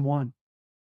trials in one.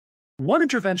 One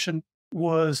intervention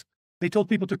was they told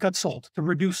people to cut salt, to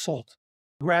reduce salt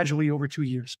gradually over 2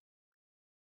 years.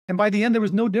 And by the end, there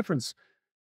was no difference.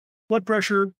 Blood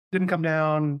pressure didn't come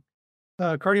down.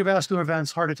 Cardiovascular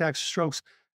events, heart attacks, strokes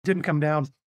didn't come down.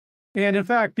 And in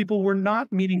fact, people were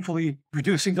not meaningfully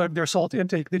reducing their salt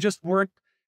intake. They just weren't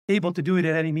able to do it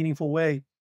in any meaningful way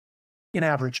in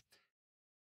average.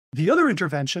 The other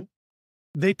intervention,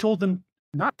 they told them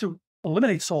not to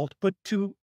eliminate salt, but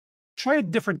to try a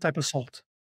different type of salt.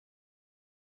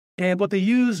 And what they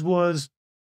used was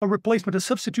a replacement, a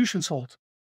substitution salt.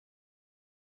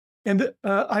 And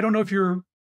I don't know if your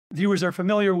viewers are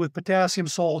familiar with potassium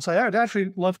salts. I'd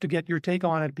actually love to get your take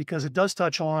on it because it does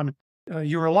touch on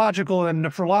urological and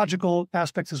nephrological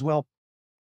aspects as well.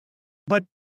 But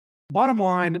bottom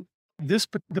line,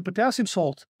 the potassium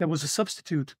salt that was a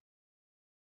substitute,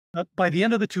 by the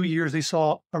end of the 2 years, they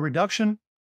saw a reduction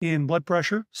in blood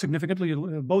pressure, significantly,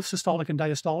 both systolic and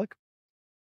diastolic.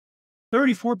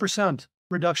 34%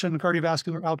 reduction in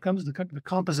cardiovascular outcomes, the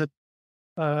composite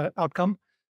outcome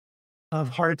of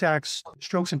heart attacks,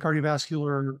 strokes, and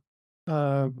cardiovascular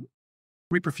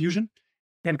reperfusion.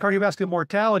 And cardiovascular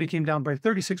mortality came down by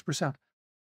 36%.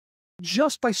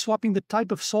 Just by swapping the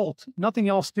type of salt, nothing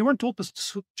else. They weren't told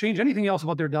to change anything else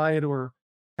about their diet or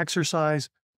exercise.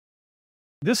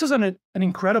 This is an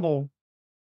incredible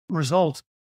result.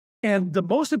 And the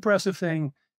most impressive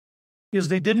thing is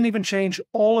they didn't even change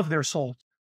all of their salt.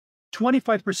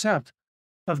 25%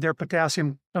 of their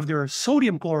potassium, of their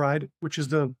sodium chloride, which is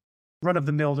the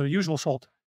run-of-the-mill, the usual salt,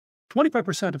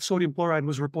 25% of sodium chloride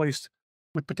was replaced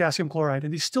with potassium chloride,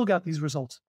 and they still got these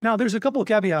results. Now, there's a couple of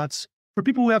caveats. For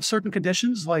people who have certain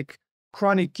conditions, like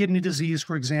chronic kidney disease,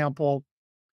 for example,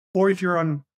 or if you're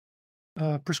on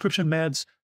prescription meds,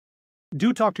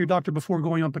 do talk to your doctor before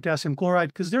going on potassium chloride,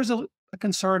 because there's a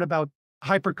concern about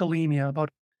hyperkalemia, about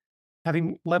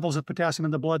having levels of potassium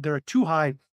in the blood that are too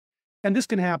high. And this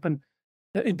can happen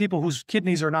in people whose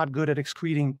kidneys are not good at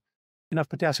excreting enough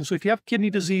potassium. So if you have kidney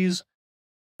disease,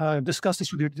 discuss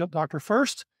this with your doctor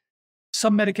first.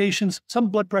 Some medications, some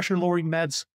blood pressure lowering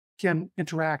meds can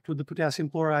interact with the potassium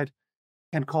chloride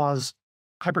and cause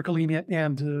hyperkalemia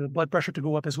and blood pressure to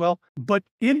go up as well. But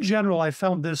in general, I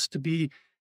found this to be,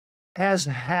 as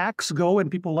hacks go, and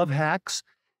people love hacks,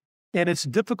 and it's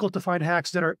difficult to find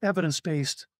hacks that are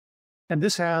evidence-based. And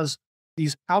this has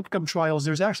these outcome trials.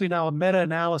 There's actually now a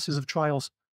meta-analysis of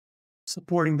trials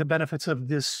supporting the benefits of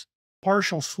this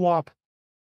partial swap.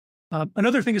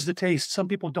 Another thing is the taste. Some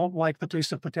people don't like the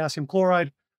taste of potassium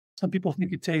chloride. Some people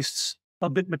think it tastes a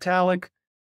bit metallic.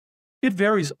 It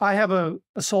varies. I have a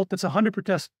salt that's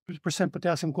 100%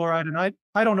 potassium chloride, and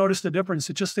I don't notice the difference.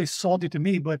 It just tastes salty to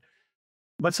me, but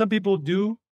some people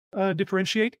do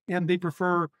differentiate, and they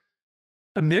prefer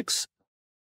a mix.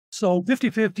 So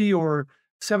 50-50 or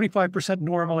 75%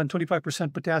 normal and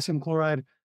 25% potassium chloride.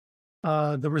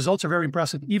 The results are very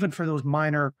impressive, even for those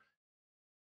minor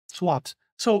swaps.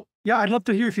 So yeah, I'd love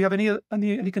to hear if you have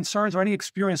any concerns or any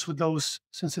experience with those,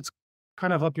 since it's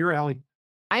kind of up your alley.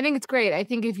 I think it's great. I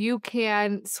think if you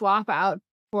can swap out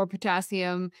for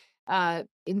potassium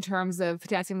in terms of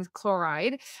potassium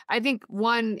chloride, I think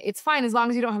one, it's fine as long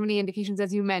as you don't have any indications,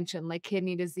 as you mentioned, like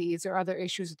kidney disease or other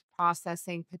issues with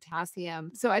processing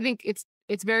potassium. So I think it's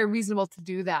very reasonable to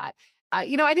do that.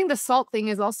 I think the salt thing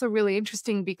is also really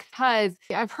interesting because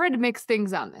I've heard mixed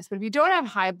things on this, but if you don't have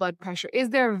high blood pressure, is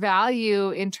there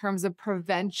value in terms of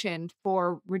prevention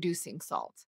for reducing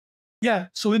salt? Yeah.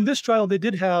 So in this trial, they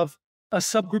did have a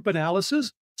subgroup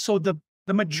analysis. So the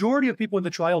majority of people in the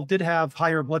trial did have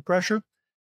higher blood pressure,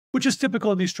 which is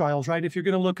typical in these trials, right? If you're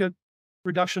going to look at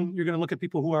reduction, you're going to look at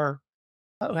people who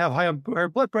have higher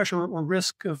blood pressure or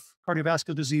risk of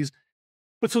cardiovascular disease.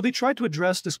 But so they tried to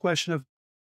address this question of,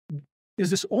 is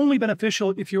this only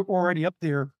beneficial if you're already up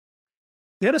there?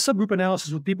 They had a subgroup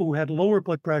analysis with people who had lower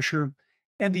blood pressure,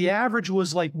 and the average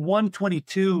was like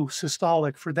 122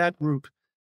 systolic for that group.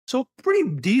 So pretty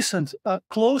decent,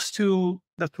 close to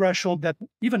the threshold that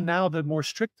even now the more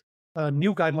strict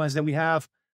new guidelines that we have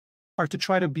are to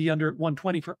try to be under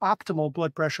 120 for optimal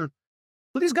blood pressure.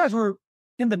 So these guys were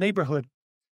in the neighborhood.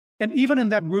 And even in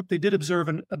that group, they did observe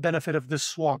a benefit of this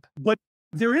swap. But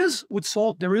there is, with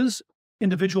salt, there is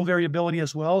individual variability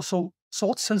as well. So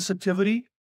salt sensitivity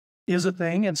is a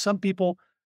thing, and some people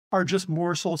are just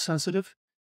more salt sensitive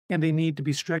and they need to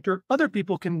be stricter. Other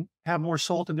people can have more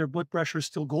salt and their blood pressure is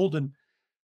still golden.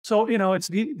 So, it's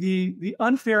the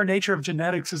unfair nature of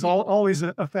genetics is always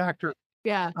a factor.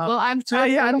 Yeah. Well, I'm so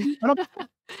yeah, I don't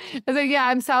I think, yeah,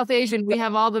 I'm South Asian. We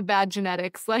have all the bad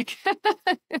genetics. Like,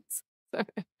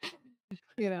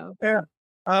 Yeah.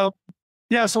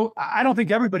 Yeah. So I don't think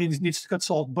everybody needs to cut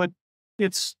salt, but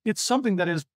it's something that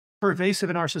is pervasive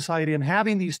in our society, and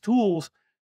having these tools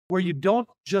where you don't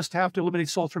just have to eliminate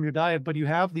salt from your diet, but you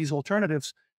have these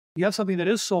alternatives. You have something that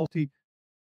is salty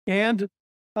and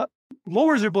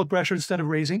lowers your blood pressure instead of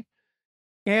raising,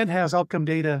 and has outcome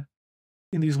data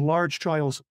in these large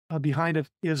trials behind it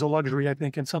is a luxury, I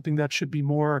think, and something that should be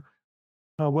more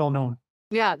well known.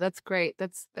 Yeah, that's great.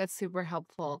 That's super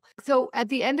helpful. So at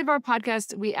the end of our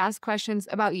podcast, we ask questions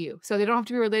about you. So they don't have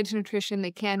to be related to nutrition.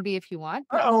 They can be if you want.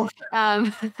 Uh-oh.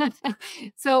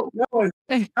 So No,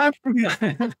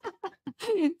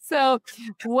 So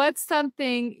what's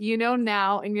something you know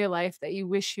now in your life that you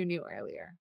wish you knew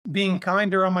earlier? Being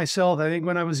kinder on myself. I think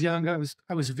when I was young, I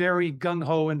was very gung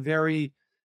ho and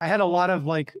I had a lot of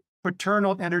like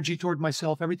paternal energy toward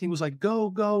myself. Everything was like, go,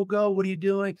 go, go. What are you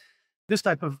doing? This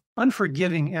type of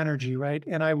unforgiving energy, right?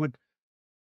 And I would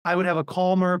have a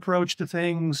calmer approach to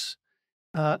things,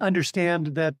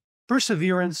 understand that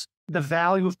perseverance, the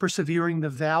value of persevering, the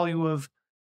value of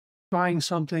trying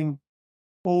something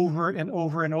over and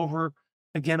over and over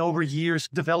again over years,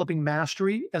 developing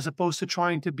mastery as opposed to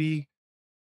trying to be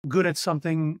good at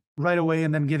something right away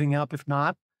and then giving up if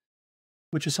not,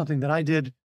 which is something that I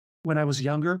did when I was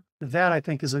younger. That I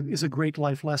think is a great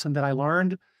life lesson that I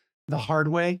learned the hard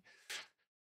way.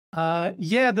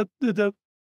 Yeah, the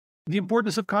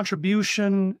importance of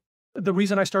contribution. The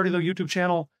reason I started the YouTube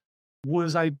channel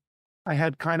was I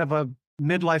had kind of a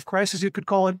midlife crisis, you could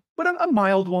call it, but a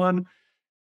mild one.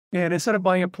 And instead of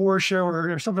buying a Porsche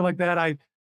or something like that, I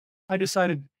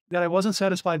decided that I wasn't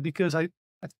satisfied because I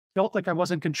felt like I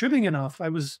wasn't contributing enough.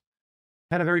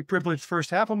 Had a very privileged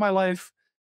first half of my life,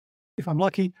 if I'm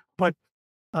lucky, but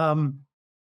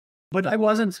it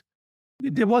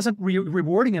wasn't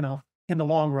rewarding enough in the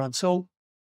long run. So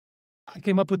I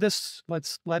came up with this.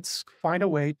 Let's find a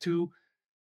way to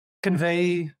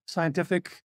convey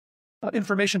scientific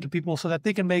information to people so that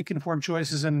they can make informed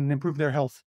choices and improve their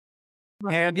health.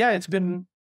 Right. And yeah, it's been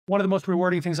one of the most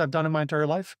rewarding things I've done in my entire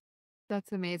life.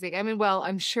 That's amazing. I mean, well,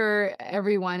 I'm sure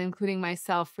everyone, including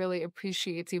myself, really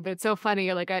appreciates you, but it's so funny.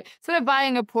 You're like, instead of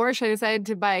buying a Porsche, I decided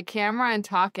to buy a camera and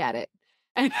talk at it.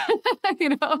 And, you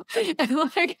know, and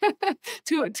like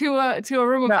to a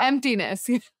room of emptiness.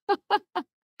 It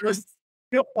was,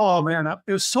 oh man,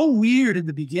 it was so weird in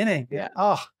the beginning. Yeah.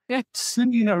 Oh, yeah.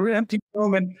 Sitting in an empty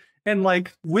room and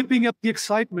like whipping up the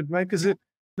excitement, right? Because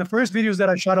the first videos that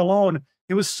I shot alone,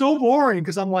 it was so boring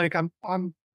because I'm like,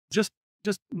 I'm just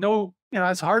no, you know,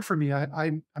 it's hard for me.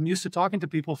 I'm used to talking to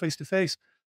people face to face,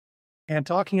 and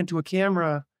talking into a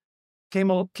camera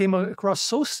came across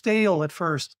so stale at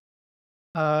first.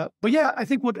 But yeah, I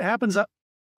think what happens, I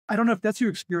don't know if that's your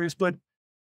experience, but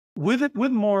with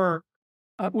more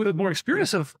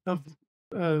experience of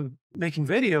making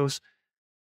videos,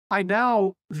 I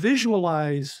now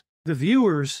visualize the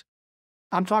viewers.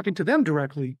 I'm talking to them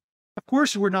directly. Of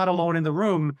course, we're not alone in the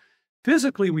room.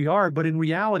 Physically, we are, but in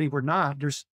reality, we're not.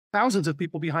 There's thousands of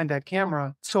people behind that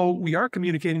camera. So we are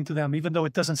communicating to them, even though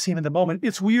it doesn't seem in the moment.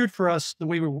 It's weird for us the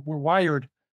way we're wired,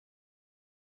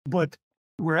 but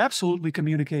we're absolutely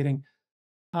communicating.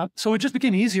 So it just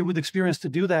became easier with experience to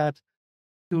do that,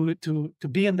 to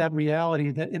be in that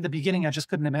reality that in the beginning, I just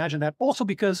couldn't imagine that. Also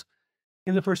because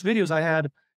in the first videos I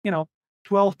had,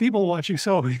 12 people watching.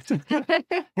 So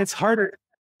it's harder.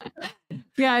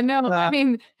 Yeah, no, I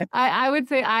mean, I would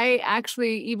say I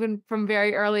actually, even from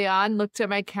very early on, looked at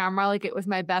my camera like it was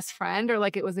my best friend or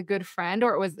like it was a good friend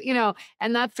or it was,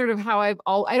 and that's sort of how I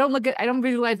don't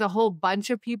visualize a whole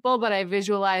bunch of people, but I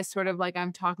visualize sort of like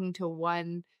I'm talking to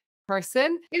one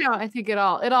person. I think it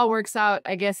all works out.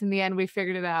 I guess in the end we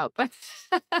figured it out, but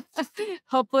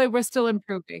hopefully we're still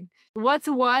improving. What's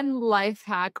one life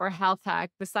hack or health hack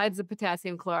besides the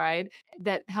potassium chloride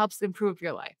that helps improve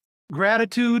your life?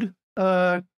 Gratitude,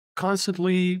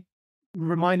 constantly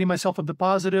reminding myself of the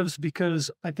positives, because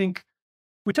I think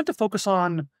we tend to focus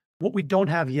on what we don't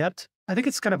have yet. I think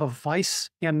it's kind of a vice,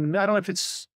 and I don't know if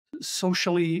it's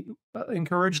socially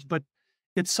encouraged, but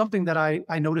it's something that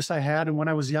I noticed I had. And when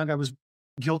I was young, I was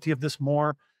guilty of this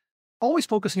more, always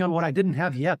focusing on what I didn't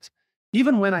have yet,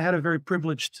 even when I had a very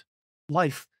privileged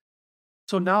life.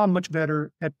 So now I'm much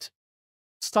better at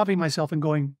stopping myself and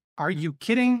going, are you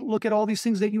kidding? Look at all these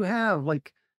things that you have.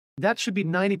 Like, that should be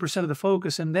 90% of the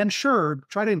focus. And then sure,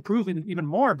 try to improve it even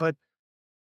more, but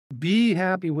be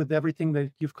happy with everything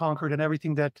that you've conquered and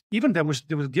everything that was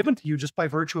given to you just by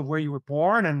virtue of where you were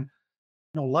born, and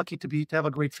lucky to have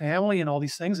a great family and all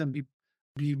these things, and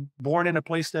be born in a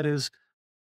place that is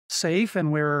safe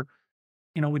and where,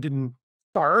 we didn't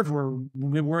starve, or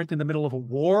we weren't in the middle of a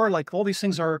war. Like, all these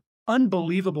things are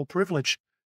unbelievable privilege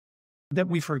that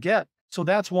we forget. So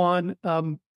that's one.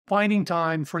 Finding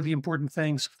time for the important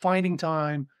things, finding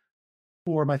time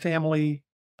for my family.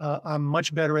 I'm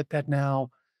much better at that now.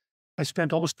 I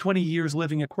spent almost 20 years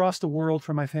living across the world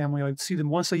for my family. I'd see them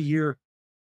once a year.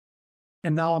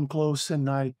 And now I'm close, and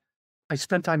I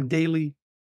spend time daily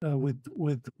with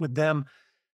them.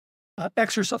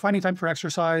 Exercise, finding time for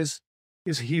exercise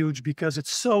is huge, because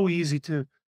it's so easy to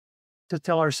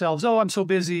tell ourselves, oh, I'm so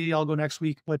busy, I'll go next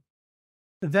week. But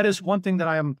that is one thing that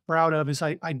I am proud of, is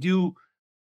I do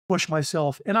push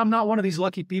myself. And I'm not one of these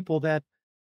lucky people that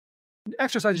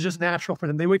exercise is just natural for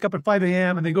them. They wake up at 5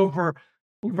 a.m. and they go for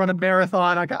run a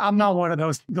marathon. I'm not one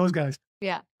of those guys.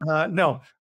 Yeah. No,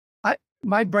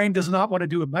 my brain does not want to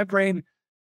do it. My brain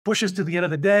pushes to the end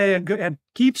of the day and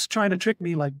keeps trying to trick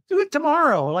me, like, do it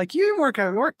tomorrow. Like, you worked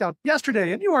out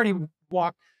yesterday and you already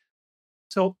walked.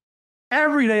 So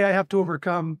every day I have to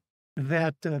overcome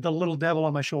that, the little devil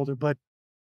on my shoulder. But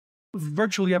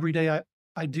virtually every day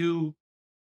I do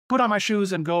put on my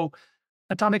shoes and go.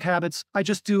 Atomic Habits. I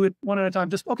just do it one at a time.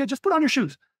 Just put on your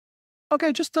shoes.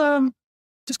 Okay, just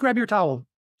grab your towel.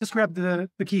 Just grab the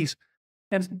keys.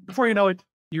 And before you know it,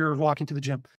 you're walking to the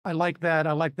gym. I like that.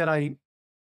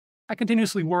 I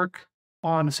continuously work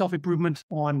on self-improvement,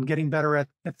 on getting better at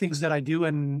things that I do,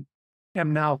 and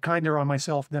am now kinder on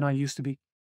myself than I used to be.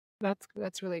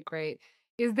 That's really great.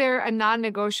 Is there a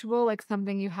non-negotiable, like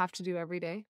something you have to do every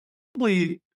day?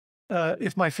 Probably,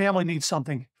 if my family needs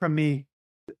something from me,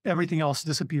 everything else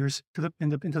disappears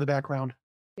into the background.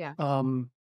 Yeah.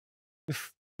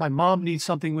 If my mom needs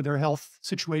something with her health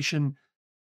situation,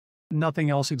 nothing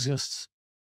else exists.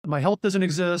 My health doesn't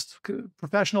exist.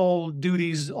 Professional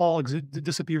duties all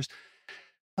disappears.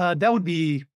 That would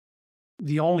be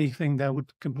the only thing that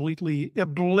would completely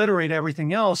obliterate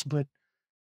everything else. But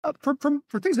for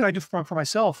things that I do for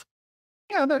myself,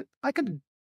 yeah, I could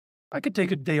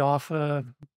take a day off,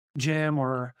 gym,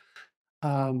 or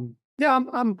yeah.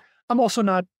 I'm also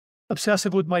not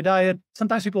obsessive with my diet.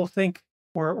 Sometimes people think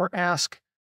or ask,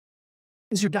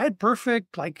 "Is your diet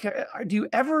perfect? Like, do you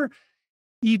ever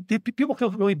eat?" People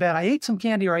feel really bad. I ate some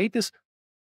candy or I ate this.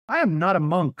 I am not a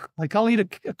monk. Like, I'll eat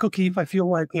a cookie if I feel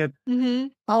like it. Mm-hmm.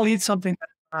 I'll eat something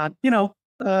that's not,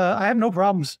 I have no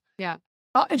problems. Yeah.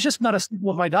 It's just not a staple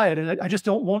of my diet. And I just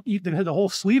won't eat the whole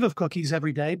sleeve of cookies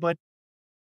every day. But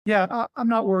yeah, I'm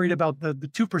not worried about the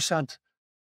 2%,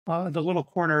 the little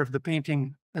corner of the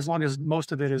painting, as long as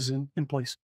most of it is in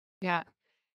place. Yeah.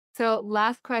 So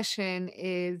last question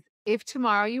is, if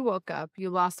tomorrow you woke up, you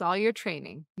lost all your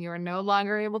training, you are no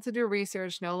longer able to do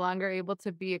research, no longer able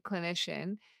to be a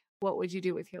clinician, what would you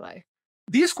do with your life?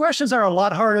 These questions are a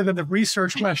lot harder than the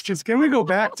research questions. Can we go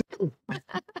back to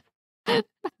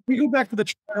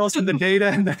the trials and the data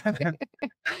and that?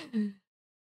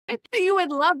 I think you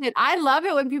would love it. I love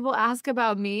it when people ask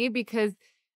about me, because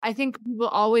I think people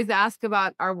always ask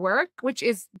about our work, which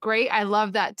is great. I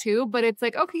love that too. But it's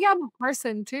like, okay, yeah, I'm a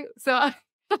person too. So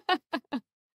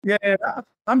Yeah,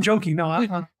 I'm joking.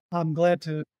 No, I'm glad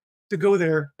to go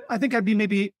there. I think I'd be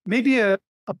maybe a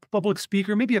public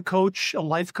speaker, maybe a coach, a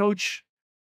life coach.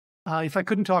 If I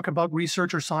couldn't talk about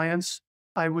research or science,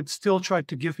 I would still try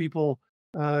to give people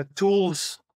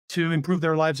tools to improve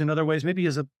their lives in other ways. Maybe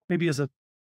as a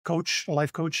coach, a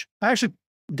life coach. I actually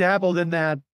dabbled in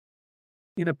that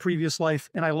in a previous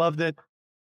life, and I loved it.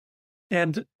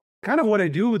 And kind of what I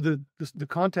do with the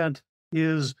content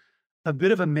is a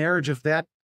bit of a marriage of that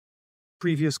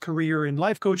previous career in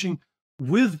life coaching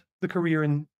with the career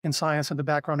in science and the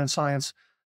background in science.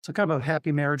 So kind of a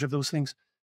happy marriage of those things.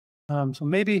 So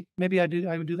maybe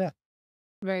I would do that.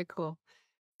 very cool.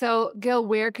 So Gil,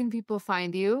 where can people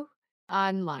find you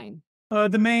online?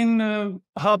 The main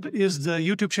hub is the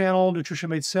YouTube channel, Nutrition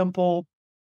Made Simple.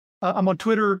 I'm on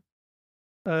Twitter,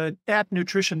 at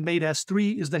Nutrition Made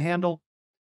S3 is the handle.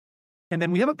 And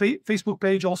then we have a Facebook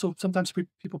page also. Sometimes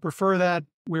people prefer that,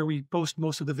 where we post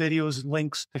most of the videos and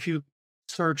links. If you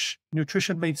search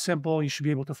Nutrition Made Simple, you should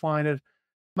be able to find it.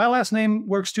 My last name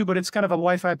works too, but it's kind of a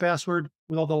Wi-Fi password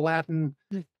with all the Latin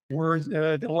words,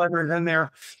 the letters in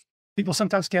there. People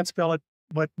sometimes can't spell it,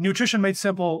 but Nutrition Made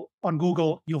Simple on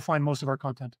Google, you'll find most of our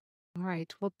content. All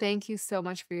right. Well, thank you so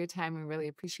much for your time. We really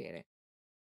appreciate it.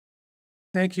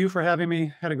 Thank you for having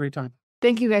me. Had a great time.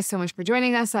 Thank you guys so much for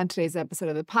joining us on today's episode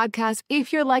of the podcast.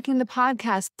 If you're liking the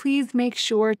podcast, please make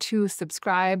sure to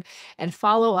subscribe and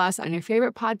follow us on your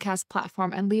favorite podcast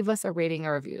platform and leave us a rating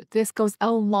or review. This goes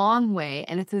a long way,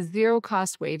 and it's a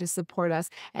zero-cost way to support us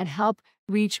and help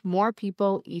reach more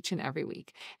people each and every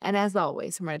week. And as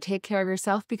always, remember to take care of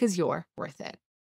yourself, because you're worth it.